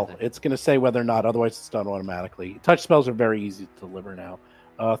hit or spell, anything. it's going to say whether or not. Otherwise, it's done automatically. Touch spells are very easy to deliver now.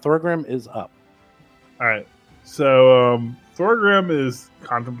 Thorgrim is up. All right. So Thorgrim is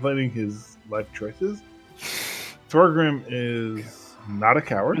contemplating his life choices. Thorgrim is not a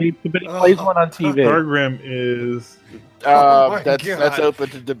coward. But he plays one on TV. Thorgrim is Oh my that's God. open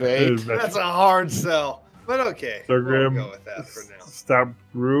to debate. That's a hard sell. But okay. Thorgrim We'll go with that for now.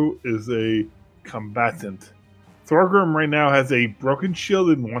 Stabru is a combatant. Thorgrim right now has a broken shield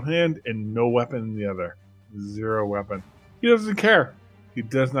in one hand and no weapon in the other. 0 weapon. He doesn't care. He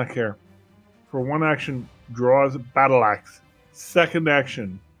does not care. For one action, draws battle axe. Second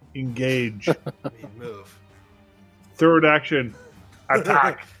action, engage. Move. Third action,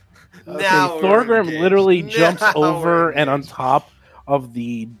 attack. Now we're Thorgrim engaged. literally Now jumps over we're and on engaged. top of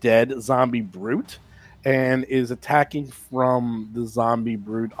the dead zombie brute and is attacking from the zombie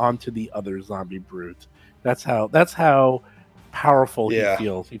brute onto the other zombie brute. That's how powerful Yeah. he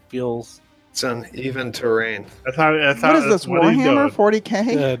feels. He feels It's uneven terrain. That's how. What is this, that's what he's Warhammer doing.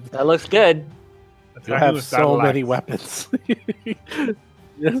 40k? good. That looks good. You Attacking have with so battle many axe. weapons.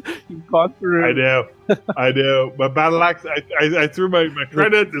 You've gone through. I know. But battle axe, I threw my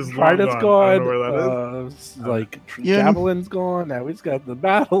credit. Is long Trident's gone. I gone. don't know where that is. Like Yeah. Javelin's gone. Now he's got the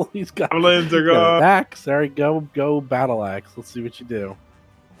battle. He's got Javelins are he's got gone. an axe. Sorry, go battle axe. Let's see what you do.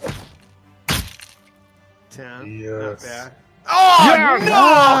 10. Yes. Not bad. Oh, Yes!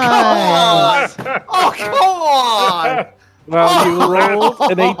 no! Come on! Oh, come on! Well, you rolled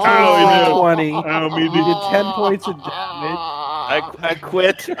an 18 Oh, or 20. Oh, me You did 10 points of damage. I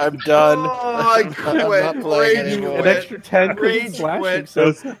quit. I'm done. Oh, I I'm quit. not playing Rage anymore. An extra 10 because Rage it's slashing. quit.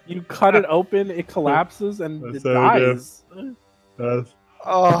 So That's- you cut it open, it collapses, and That's it so good. dies. that's-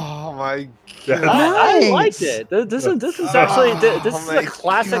 Oh, my that's- I Nice. liked it. This is Oh actually this is my a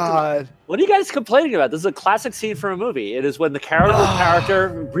classic. God. What are you guys complaining about? This is a classic scene from a movie. It is when the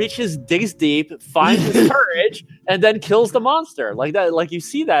character reaches digs deep, finds his courage, and then kills the monster. Like that. Like you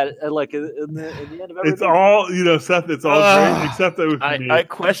see that like in the end of every It's movie. all Seth. It's all great except that with me. I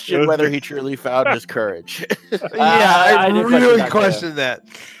question whether he truly found his courage. Yeah, I I did question really that, too. questioned that.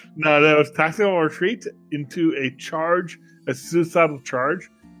 No, that was tactical retreat into a suicidal charge,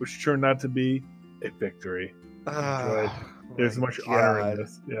 which turned out to be a victory. Oh, There's my much honor in God.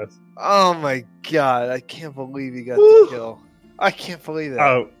 this. Yes. Oh my God! I can't believe he got Woo. the kill. I can't believe that.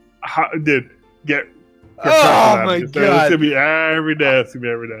 Oh, dude, get. Oh, my It's God. gonna be every day. It's gonna be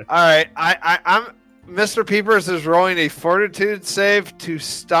every day. All right, I'm. Mr. Peepers is rolling a fortitude save to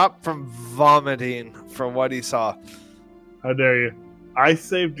stop from vomiting from what he saw. How dare you? I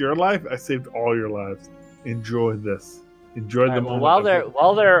saved your life. I saved all your lives. Enjoy this. Enjoy the All right, well, moment.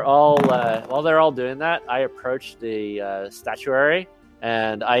 while they're all doing that, I approach the statuary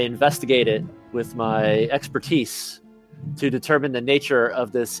and I investigate it with my expertise to determine the nature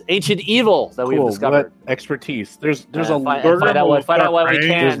of this ancient evil that we've Cool. discovered. What expertise? There's And a find Thorgrim out will what start we praying.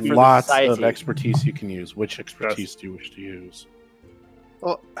 can there's for lots the society. of expertise you can use. Which expertise do you wish to use?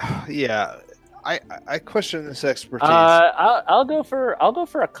 Well, yeah, I question this expertise. I'll go for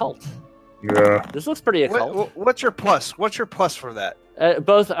a cult. Yeah. This looks pretty occult. What's your plus? What's your plus for that?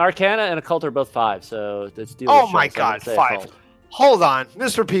 Both Arcana and occult are both 5, so it's dealer's Oh my choice. I God, would say 5. occult. Hold on,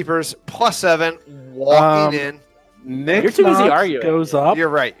 Mr. Peepers, +7, walking in. Nick You're too busy Knox arguing. goes up. You're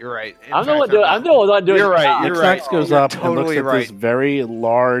right. You're right. In I'm the fact, one doing. not. I'm the one doing. You're right, it. you're Nick right. Knox goes You're up and looks totally at this right. very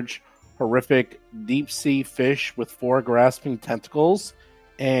large, horrific, deep sea fish with 4 grasping tentacles,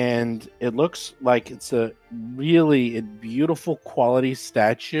 and it looks like it's a really beautiful quality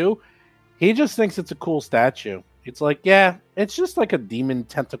statue. He just thinks it's a cool statue. It's like, yeah, it's just like a demon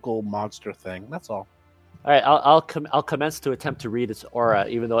tentacle monster thing. That's all. All right, I'll commence to attempt to read its aura,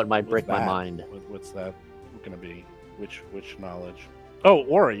 even though it might break What's my that? mind. What's that going to be? Which knowledge? Oh,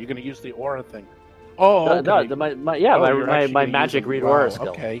 aura. You're going to use the aura thing. Oh, okay. No, Oh, my you're actually my gonna magic use read a- aura wow, skill.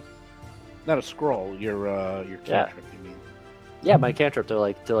 Okay, not a scroll. Your cantrip. You mean? Yeah, my cantrip to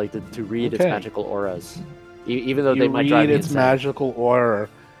read its Okay. magical auras, even though You they might read drive me its insane. magical aura,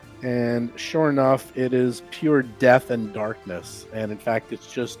 and sure enough, it is pure death and darkness. And in fact,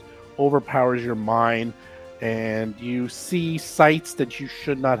 it's just overpowers your mind, and you see sights that you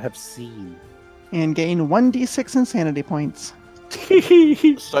should not have seen. And gain 1d6 insanity points.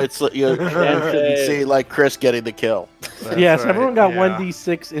 So it's you can see like Chris getting the kill. That's Yes, right, everyone got yeah.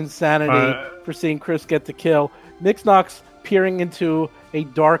 1d6 insanity for seeing Chris get the kill. Nixnox peering into a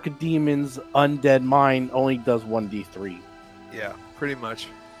dark demon's undead mind only does 1d3. Yeah, pretty much.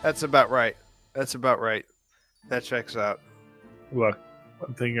 That's about right. That checks out. Look,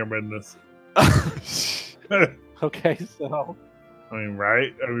 I'm thinking I'm in this. Okay, so I mean,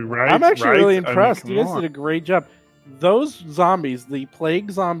 right? Right? I'm actually right? really I mean, impressed. come You guys on. did a great job. Those zombies, the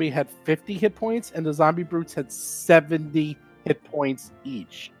plague zombie had 50 hit points, and the zombie brutes had 70 hit points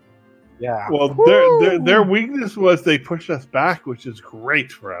each. Yeah. Well, their weakness was they pushed us back, which is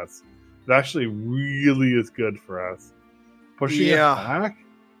great for us. It actually really is good for us. Pushing Yeah. us back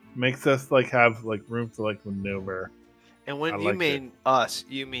makes us like have like room to like maneuver. And when I you like mean us,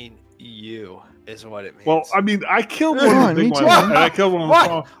 you mean you is what it means. Well, I mean, I killed one Come of on, the big me ones, too. and I killed one of the What?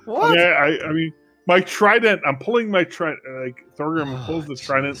 small. What? Yeah, I mean, my trident. I'm pulling my trident. Like Thorgrim pulls the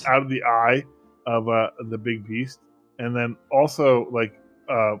trident jeez. out of the eye of the big beast, and then also like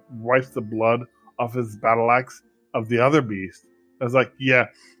wipes the blood off his battle axe of the other beast. I was like, yeah,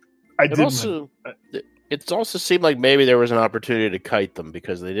 I did. It also seemed like maybe there was an opportunity to kite them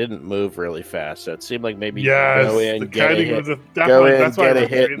because they didn't move really fast. So it seemed like maybe Yes, go in, the get a kiting hit, was go definitely in, that's why get I a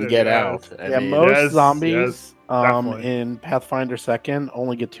hit, and retreated, get yes. out. I Yeah, mean, most yes, zombies yes, definitely. in Pathfinder 2nd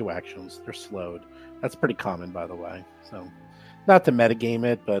only get 2 actions. They're slowed. That's pretty common, by the way. So, not to metagame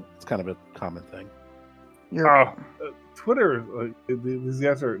it, but it's kind of a common thing. You're, Twitter, these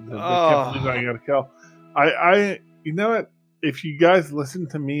guys are. They Oh. can't believe I got a kill. I, you know what? If you guys listen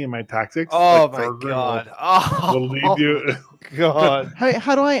to me and my tactics, oh like my Thorgrim god. Oh, will lead you. God. hey,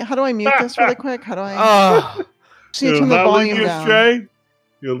 how do I mute this really quick? How do I? Oh, Just need to It'll turn the not lead volume you down. astray.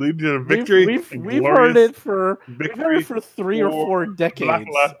 You'll lead you to victory. We've and heard glorious it for victory. 3 or 4 decades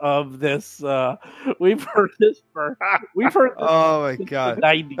Black of this. We've heard this for we've heard this oh my since god. the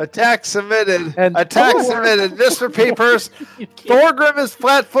 90s. Attack submitted. And Attack Thor- submitted. Mr. Peepers. You can't- Thorgrim is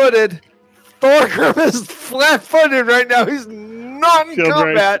flat-footed. Thorgrim is flat-footed right now. He's not in Shield right.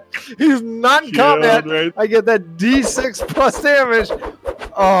 combat. He's not in Shield combat. right. I get that D6 plus damage.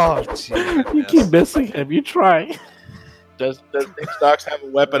 Oh, jeez. You keep missing him. You try. does Nick Stocks have a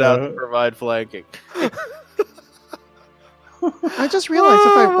weapon out to Uh, provide flanking? I just realized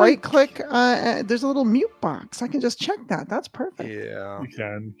if I Oh, right click, there's a little mute box. I can just check that. That's perfect. Yeah. You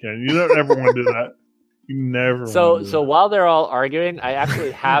can. You don't ever want to do that. You never. So wanna do that. while they're all arguing, I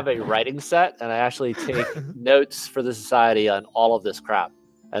actually have a writing set, and I actually take notes for the society on all of this crap,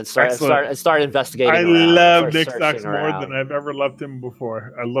 and start investigating. I around, love start Nick searching Stocks more around. than I've ever loved him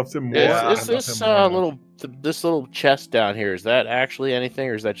before. I loved him more. Yeah. Is than I this loved him more. this little chest down here? Is that actually anything,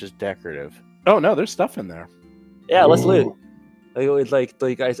 or is that just decorative? Oh no, there's stuff in there. Yeah, let's loot. Ooh.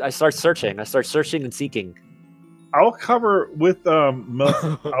 I start searching. I start searching and seeking. I'll cover with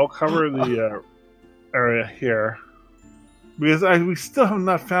Melissa. I'll cover the area here because we still have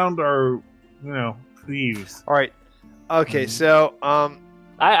not found our thieves. All right. Okay, so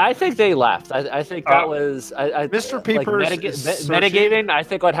I think they left. I think that was Mr. Peepers is searching. metagaming. I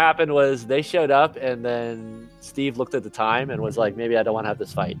think what happened was they showed up, and then Steve looked at the time and was like, "Maybe I don't want to have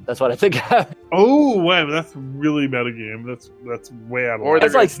this fight." That's what I think happened. Oh wow, that's really metagame. That's way out of Or line. they're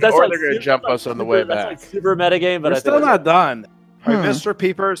That's gonna, like or they're going to jump us on the way That's back. like super metagame, but We're I still think not done. all right, Hmm. Mr.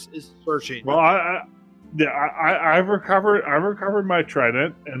 Peepers is searching. Well, I've recovered my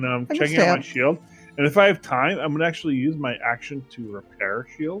trident, and I'm checking out my Understand. shield. And if I have time, I'm gonna actually use my action to repair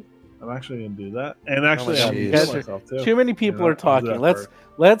shield. I'm actually gonna do that, and actually my I'll jeez. heal myself too. Too many people Yeah, are I'll do talking. that Let's first.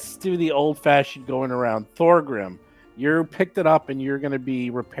 let's do the old-fashioned going around. Thorgrim, you picked it up and you're going to be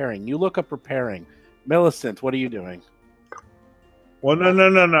repairing. You look up repairing. Millicent, what are you doing? Well,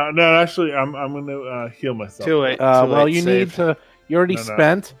 no. Actually, I'm gonna heal myself. Too late. Well, you need to. You already No, no.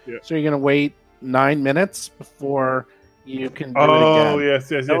 spent, Yeah. so you're going to wait 9 minutes before you can do it Oh again.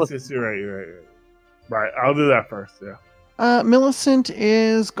 yes. You're right. Right, I'll do that first. Yeah. Millicent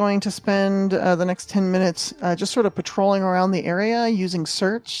is going to spend the next 10 minutes just sort of patrolling around the area using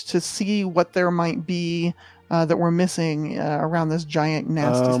search to see what there might be that we're missing around this giant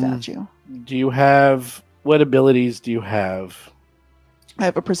nasty statue. Do you have what abilities do you have? I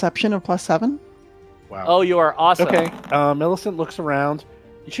have a perception of +7. Wow. Oh, you are awesome. Okay. Millicent looks around.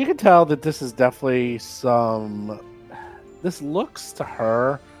 She can tell that this is definitely some. This looks to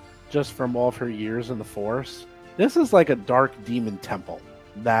her, just from all of her years in the Force, this is like a dark demon temple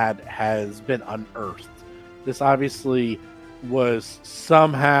that has been unearthed. This obviously was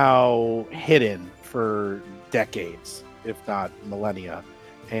somehow hidden for decades, if not millennia.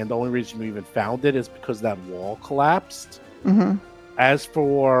 And the only reason we even found it is because that wall collapsed. Mm-hmm. As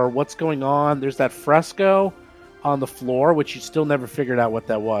for what's going on, there's that fresco on the floor, which you still never figured out what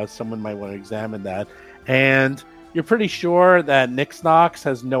that was. Someone might want to examine that. And you're pretty sure that Nixnox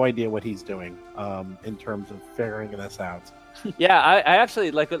has no idea what he's doing in terms of figuring this out. Yeah, I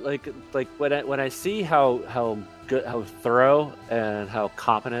actually like when I see how good, how thorough, and how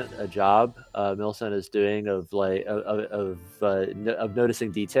competent a job Millicent is doing of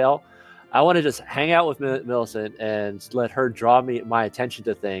noticing detail. I want to just hang out with Millicent and let her draw my attention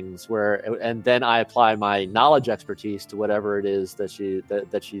to things and then I apply my knowledge expertise to whatever it is that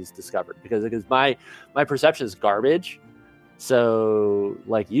she's discovered, because my perception is garbage. So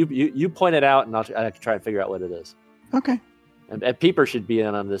like you point it out and I can try and figure out what it is. Okay. And Peeper should be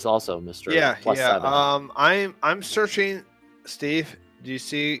in on this also, Mr. Yeah, Plus yeah. 7. I'm searching. Steve, do you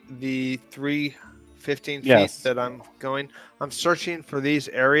see the 15 feet Yes. that I'm going? I'm searching for these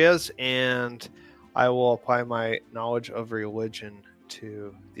areas, and I will apply my knowledge of religion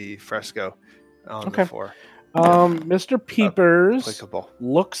to the fresco on Okay. the floor. Mr. Peepers Applicable.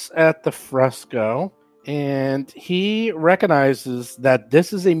 looks at the fresco, and he recognizes that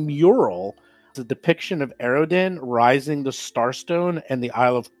this is a mural. It's a depiction of Erodin rising the Starstone and the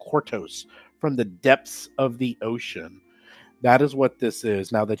Isle of Kortos from the depths of the ocean. That is what this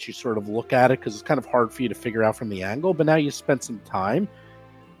is, now that you sort of look at it, because it's kind of hard for you to figure out from the angle, but now you spent some time.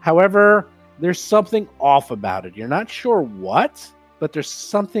 However, there's something off about it. You're not sure what, but there's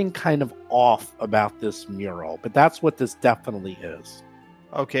something kind of off about this mural. But that's what this definitely is.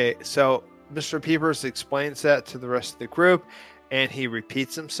 Okay, so Mr. Peepers explains that to the rest of the group, and he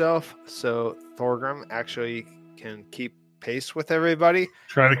repeats himself, so Thorgrim actually can keep pace with everybody.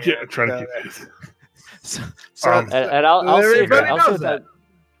 Trying to keep it. So And I'll see if everybody I'll see knows if that,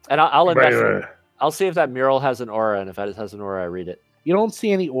 and I'll invest. Right. I'll see if that mural has an aura, and if it has an aura, I read it. You don't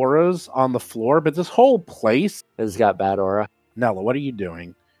see any auras on the floor, but this whole place... It's got bad aura. Nella, what are you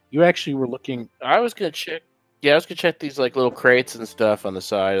doing? You actually were looking... I was gonna check. Yeah, I was gonna check these like little crates and stuff on the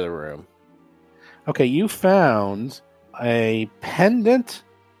side of the room. Okay, you found a pendant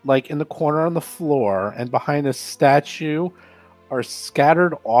like in the corner on the floor, and behind a statue are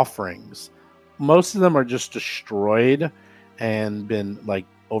scattered offerings. Most of them are just destroyed and been like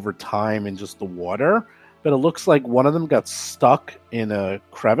over time in just the water, but it looks like one of them got stuck in a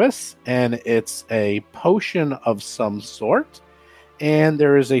crevice, and it's a potion of some sort, and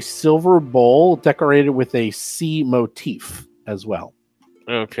there is a silver bowl decorated with a sea motif as well.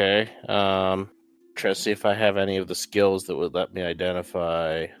 Okay. Try to see if I have any of the skills that would let me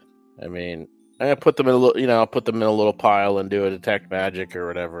identify. I mean, I'm gonna put them in a little, I'll put them in a little pile and do a detect magic or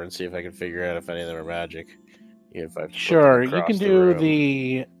whatever, and see if I can figure out if any of them are magic. If I Sure, you can do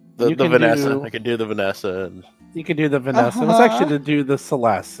the you can Vanessa. do- I can do the Vanessa. And... You can do the Vanessa. It's actually to do the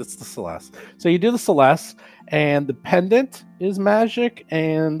Celeste. It's the Celeste. So you do the Celeste, and the pendant is magic,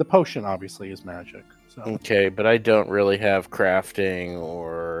 and the potion obviously is magic. So Okay, but I don't really have crafting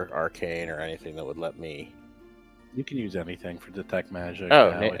or arcane or anything that would let me. you can use anything for detect magic.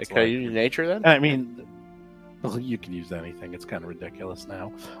 Oh, now. It's can I like- use nature then? I mean, well, you can use anything. It's kind of ridiculous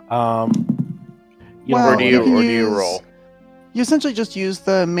now. You Well, or do you can you use- roll? You essentially just use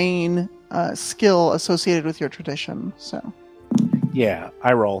the main skill associated with your tradition. So Yeah,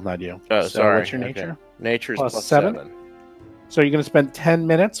 I roll, not you. Oh, So sorry. What's your Okay. nature? Nature's Plus plus seven? 7. So you're going to spend 10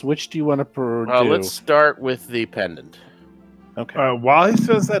 minutes. Which do you want to do? Let's start with the pendant. Okay. While he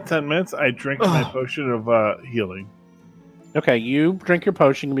spends that 10 minutes, I drink my potion of healing. Okay, you drink your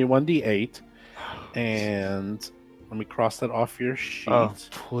potion. Give me 1d8. And let me cross that off your sheet. Oh,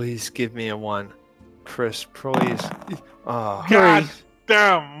 please give me a 1. Chris, please. Oh. God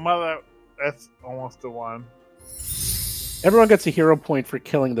damn, mother. That's almost a 1. Everyone gets a hero point for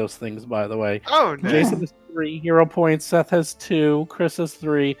killing those things, by the way. Oh, no. Jason has 3 hero points. Seth has 2. Chris has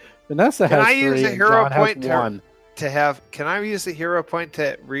 3. Vanessa Can has I 3. use a and hero John point has to- 1. Can I use the hero point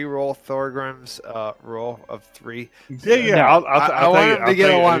to re-roll Thorgrim's roll of 3? Yeah. No, I'll I want him to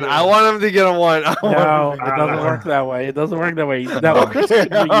get a 1. I want him to get a 1. No, it doesn't work that way. It doesn't work that way. No, Chris, can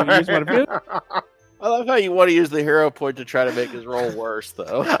you use one of his? I love how you want to use the hero point to try to make his roll worse,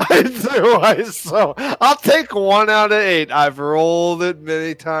 though. I do. I'll take 1 out of 8. I've rolled it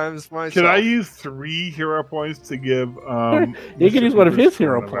many times myself. Can I use 3 hero points to give? You can use one of his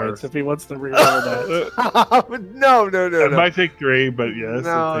hero coronavirus? points if he wants to reroll that. No. It might take 3, but yes.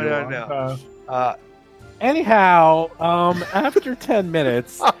 No, it'll take a no, long no. time. Anyhow, after 10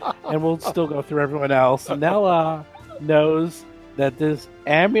 minutes, and we'll still go through everyone else, Nella knows that this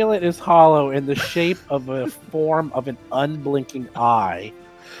amulet is hollow in the shape of a form of an unblinking eye.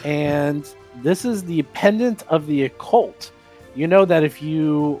 And this is the pendant of the occult. You know that if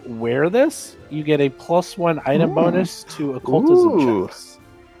you wear this, you get a +1 item bonus to occultism Ooh. checks.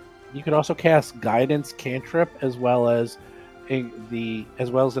 You can also cast Guidance cantrip as well as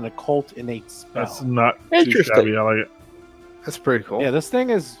an occult innate spell. That's not too Interesting. shabby. I like it. That's pretty cool. Yeah, this thing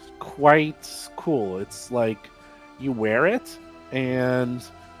is quite cool. It's like you wear it, and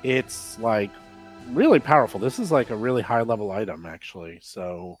it's like really powerful. This is like a really high level item, actually.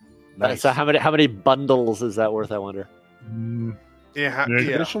 So nice. So how many bundles is that worth? I wonder. Yeah.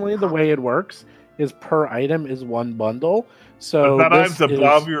 Traditionally, the way it works is per item is one bundle. So If that this item's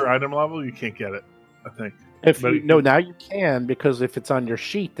above is- your item level, you can't get it. I think. If but you, it no, can- now you can, because if it's on your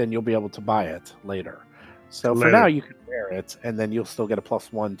sheet, then you'll be able to buy it later. So for Later. now, you can wear it, and then you'll still get a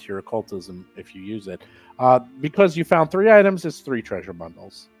 +1 to your occultism if you use it. Because you found 3 items, it's 3 treasure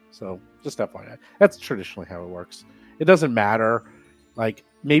bundles. So just FYI, that's traditionally how it works. It doesn't matter. Like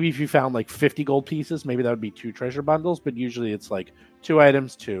maybe if you found like 50 gold pieces, maybe that would be 2 treasure bundles. But usually it's like 2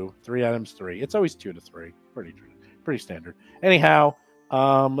 items, 2, 3 items, 3. It's always 2 to 3. Pretty standard. Anyhow,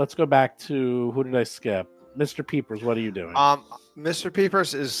 let's go back to who did I skip? Mr. Peepers, what are you doing? Mr.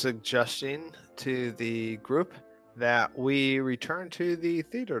 Peepers is suggesting to the group that we return to the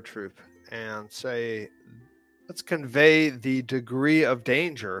theater troupe and say, let's convey the degree of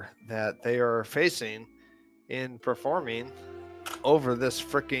danger that they are facing in performing over this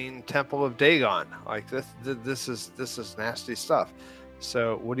freaking Temple of Dagon. Like this is nasty stuff.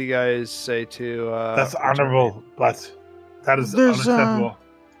 So, what do you guys say to? That's honorable, but that is There's, unacceptable.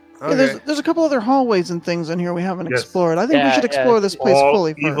 Yeah, there's a couple other hallways and things in here we haven't Yes. explored. I think we Yeah, should yeah. explore this place All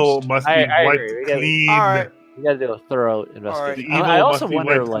fully evil first. must be I wiped agree. We gotta- clean. All right. You got to do a thorough The investigation. evil I also must be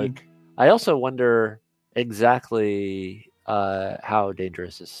wonder, wiped clean. I also wonder exactly how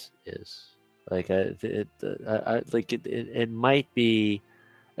dangerous this is. Like it might be,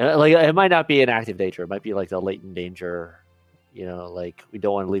 like it might not be an active danger. It might be like the latent danger. You know, like we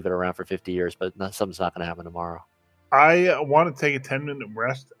don't want to leave it around for 50 years, but something's not going to happen tomorrow. I want to take a 10-minute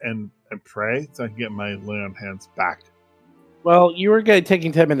rest and pray so I can get my lay on hands back. Well, you were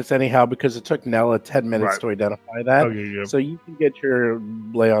taking 10 minutes anyhow because it took Nella 10 minutes Right. to identify that. Okay, yeah. So you can get your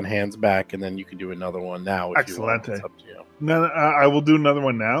lay on hands back, and then you can do another one now. If you want. Excellent. It's up to you. No, I will do another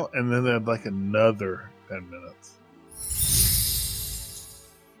one now, and then I'd like another 10 minutes.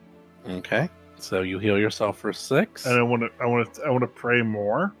 Okay. So you heal yourself for 6. And I want to pray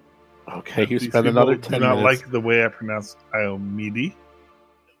more. Okay, you These spend people another do 10 not minutes. like the way I pronounce Iomidi.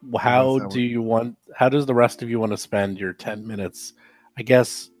 How Yes, do you want? How does the rest of you want to spend your 10 minutes? I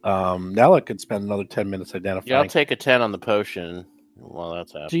guess Nella could spend another 10 minutes identifying. Yeah, I'll take a 10 on the potion while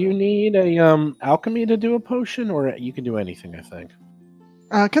that's happening. Do you need a alchemy to do a potion, or you can do anything? I think.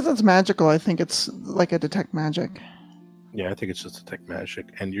 Because it's magical, I think it's like a detect magic. Yeah, I think it's just detect magic,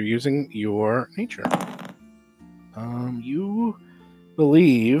 and you're using your nature. You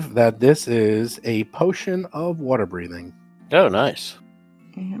believe that this is a potion of water breathing. Oh, nice.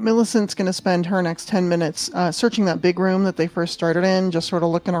 Millicent's going to spend her next 10 minutes searching that big room that they first started in, just sort of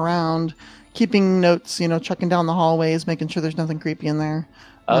looking around, keeping notes, checking down the hallways, making sure there's nothing creepy in there.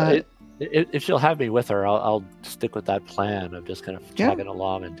 If she'll have me with her, I'll stick with that plan of just kind of Yeah. tagging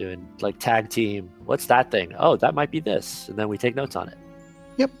along and doing like tag team. What's that thing? Oh, that might be this, and then we take notes on it.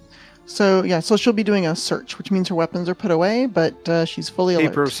 So she'll be doing a search, which means her weapons are put away, but she's fully alert.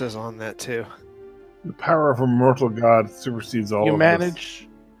 Peepers is on that too. The power of a mortal god supersedes all You of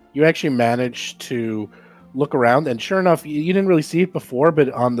you actually manage to look around, and sure enough, you didn't really see it before, but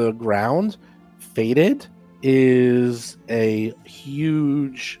on the ground, faded, is a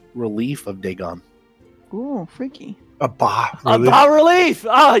huge relief of Dagon. Ooh, freaky. this. A bah, A really? bas relief!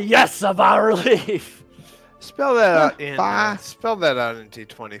 Oh yes, a bas relief. Spell that out in Bah. spell that out in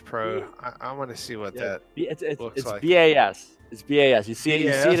D20 Pro. I want to see what that It's looks like. BAS. It's BAS. You see it.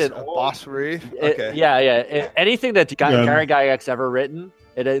 You see it in a all- boss reef. It- Okay. yeah. Anything that Gary Gygax ever written,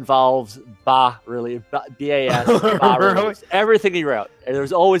 it involves bas relief. BAS. Bas Really? relief. Everything he wrote. And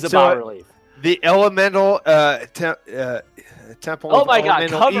there's always a So bas relief. The elemental temple. Oh of my god!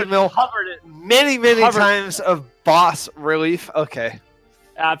 elemental evil. Covered it. Many covered- times of boss relief. Okay.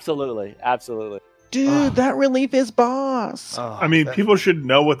 Absolutely. Dude, that relief is boss. Oh, I mean, that- people should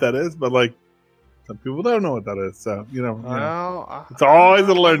know what that is, but like, some people don't know what that is. So Well, it's always a I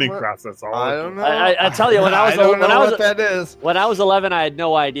don't learning know what- process. I don't know. I tell you, when I was- I don't when know I was- what that is. When I was 11, I had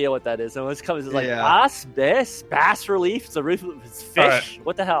no idea what that is. And when it comes, it's like Yeah. bass relief. It's a relief. It's fish. Alright.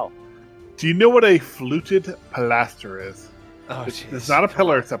 What the hell? Do you know what a fluted pilaster is? Oh, It's jeez. not a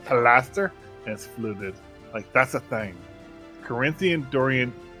pillar; it's a pilaster, and it's fluted. Like that's a thing. Corinthian,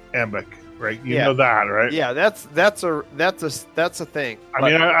 Dorian, Ambic, right? You Yeah. know that, right? Yeah, that's a thing. I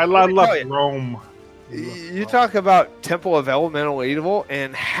mean, I let me love tell you, Rome. You talk about Temple of Elemental Evil,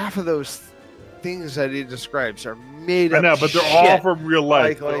 and half of those things that he describes are made up. I know, but they're all shit. from real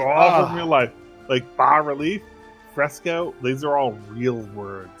life. Like, they're all from ah. real life. Like bas relief, fresco. These are all real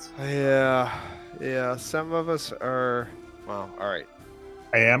words. Yeah. Some of us are. Well, all right.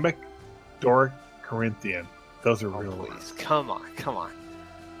 Iambic, Doric, Corinthian. Those are Oh, real please, words. come on.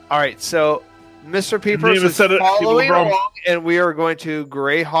 All right, so Mr. Peepers even is said it, following people from- along, and we are going to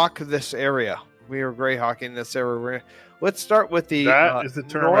Greyhawk this area. We are Greyhawking this area. Let's start with the That is the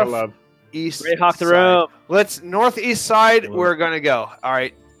term I love. northeast Greyhawk the side. room. Let's northeast side. Love We're it. going to go. All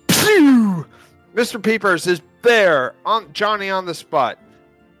right. Phew! Mr. Peepers is there on Johnny on the spot.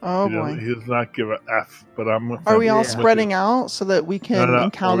 Oh he boy. does not give an F, but I'm with Are him. we all Yeah. spreading out so that we can No,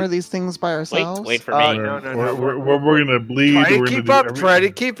 encounter or- these things by ourselves? Wait for Uh, me. no. We're going to bleed. Try we're to gonna keep do up. everything. Try to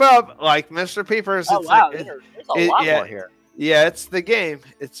keep up. Like Mr. Peepers. Oh it's wow, like- there's a lot yeah. more here. Yeah, it's the game.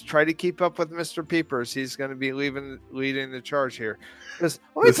 It's try to keep up with Mr. Peepers. He's going to be leading the charge here. Because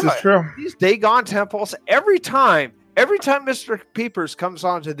This is true. these Dagon temples, every time Mr. Peepers comes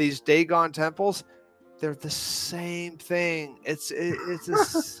onto these Dagon temples, they're the same thing. It's the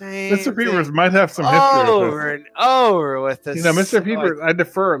same. Mr. Peepers thing might have some history with over this. and over with this. You know, Mr. Peepers, like, I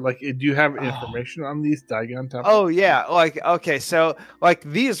defer. Like, do you have Oh. information on these Dagon temples? oh yeah, like okay, so like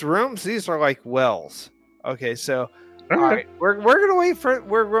these rooms, these are like wells. Okay, so All all right. right, we're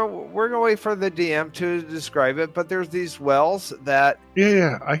gonna wait for the DM to describe it, but there's these wells that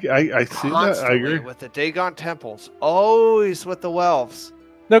Yeah, I see that. I constantly agree. with the Dagon temples, always with the wells.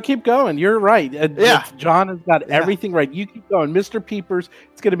 No, keep going. You're right. Yeah. John has got Yeah. everything right. You keep going. Mr. Peepers,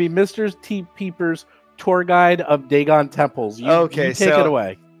 it's going to be Mr. T. Peepers, tour guide of Dagon temples. You Okay, take so- it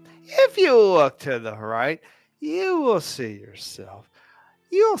away. If you look to the right, you will see yourself.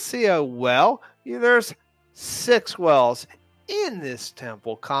 You'll see a well. There's 6 wells in this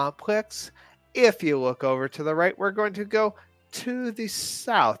temple complex. If you look over to the right, we're going to go to the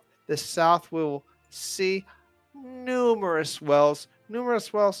south. The south will see numerous wells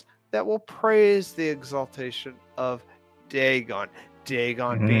that will praise the exaltation of Dagon.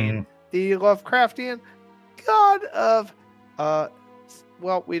 Dagon being the Lovecraftian god of,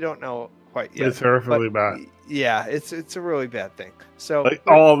 well, we don't know quite yet. It's horrifically but bad. Yeah, it's a really bad thing. So Like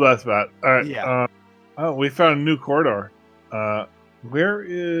all of that's bad. All right. Yeah. Oh, we found a new corridor. Where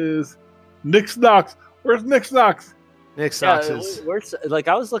is Nick's Knox? Where's Nick's Knox? Nick Yeah, Sox is where's like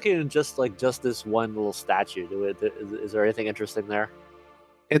I was looking at just this one little statue. Is there anything interesting there?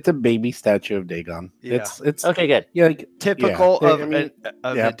 It's a baby statue of Dagon. Yeah. It's Okay, good. yeah. like- typical Yeah, of, I mean,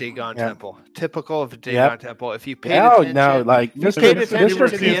 a yep, Dagon yep. temple. Typical of a Dagon Yep. temple. If you pay No, attention, no, like if you Mr. paid Mr. attention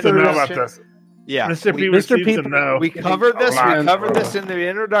Peepers to the seems to know about introduction- this. Yeah, Mr. we- Peepers Mr. seems to Peepers- know. We covered this. a lot. We covered this in the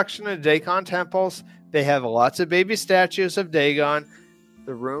introduction of Dagon temples. They have lots of baby statues of Dagon.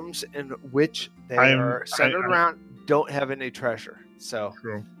 The rooms in which they are centered around don't have any treasure. So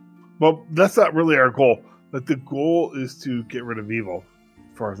True. Well, that's not really our goal. Like the goal is to get rid of evil,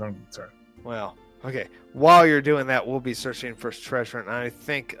 as far as I'm concerned. well, okay. While you're doing that, we'll be searching for treasure, and I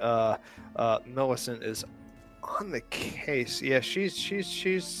think Millicent is on the case. Yeah,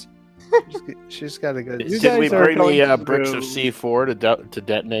 she's got a good. You Did we guys are bring the going bricks through- of C4 to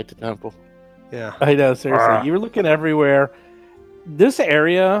detonate the temple? Yeah. I know, seriously. Ah. You were looking everywhere. This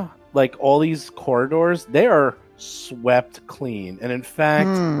area, like all these corridors, they are swept clean. And in fact,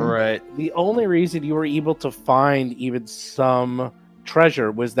 Right. the only reason you were able to find even some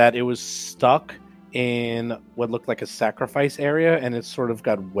treasure was that it was stuck in what looked like a sacrifice area and it sort of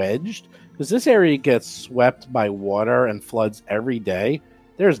got wedged. Because this area gets swept by water and floods every day.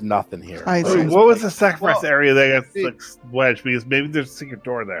 There's nothing here. I So see. what was the sacrifice Well, area that got see- like, wedged? Because maybe there's a secret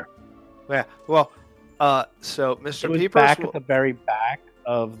door there. Yeah. Well, so Mr. It was Peepers. back at the very back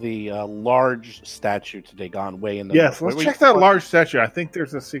of the large statue to Dagon, way in the Yes, north. let's check that large statue. I think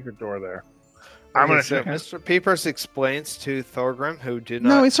there's a secret door there. I'm Okay, gonna so check it. Mr. Peepers explains to Thorgrim, who did No,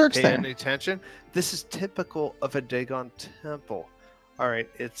 not he searched pay there. any attention. This is typical of a Dagon temple. All right,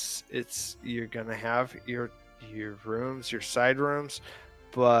 it's you're gonna have your rooms, your side rooms,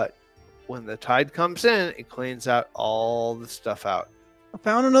 but when the tide comes in, it cleans out all the stuff out. I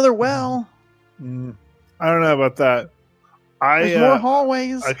found another well. I don't know about that. There's more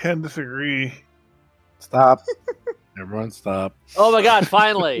hallways. I can disagree. Stop. Everyone stop. Oh my God!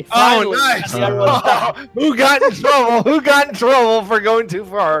 Finally! Oh, Finally! nice! Everyone's done. Who got in trouble? Who got in trouble for going too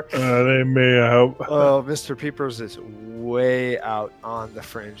far? They may help. Oh, Mr. Peepers is way out on the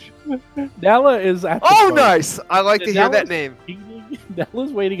fringe. Nella is at the Oh, boat. nice! I like to hear Nella- that name.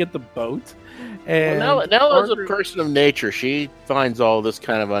 Nella's waiting at the boat. Well, And Nella's a Thorgrim- person of nature. She finds all this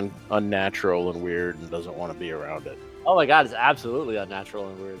kind of unnatural and weird and doesn't want to be around it. Oh my God! It's absolutely unnatural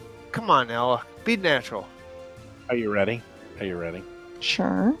and weird. Come on, Ella. Be natural. Are you ready? Are you ready?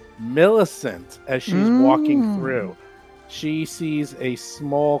 Sure. Millicent, as she's walking through, she sees a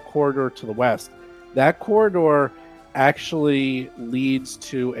small corridor to the west. That corridor actually leads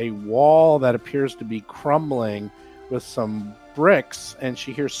to a wall that appears to be crumbling with some bricks, and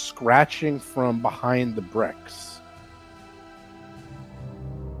she hears scratching from behind the bricks.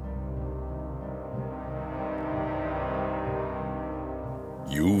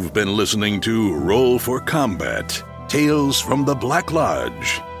 You've been listening to Roll for Combat, Tales from the Black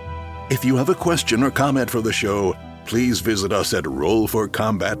Lodge. If you have a question or comment for the show, please visit us at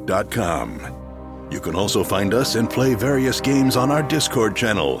rollforcombat.com. You can also find us and play various games on our Discord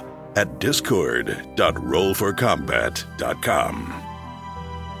channel at discord.rollforcombat.com.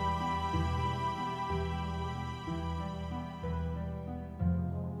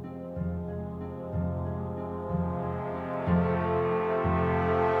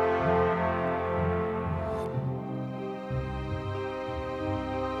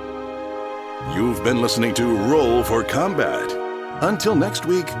 You've been listening to Roll for Combat. Until next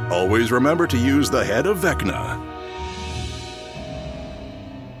week, always remember to use the head of Vecna.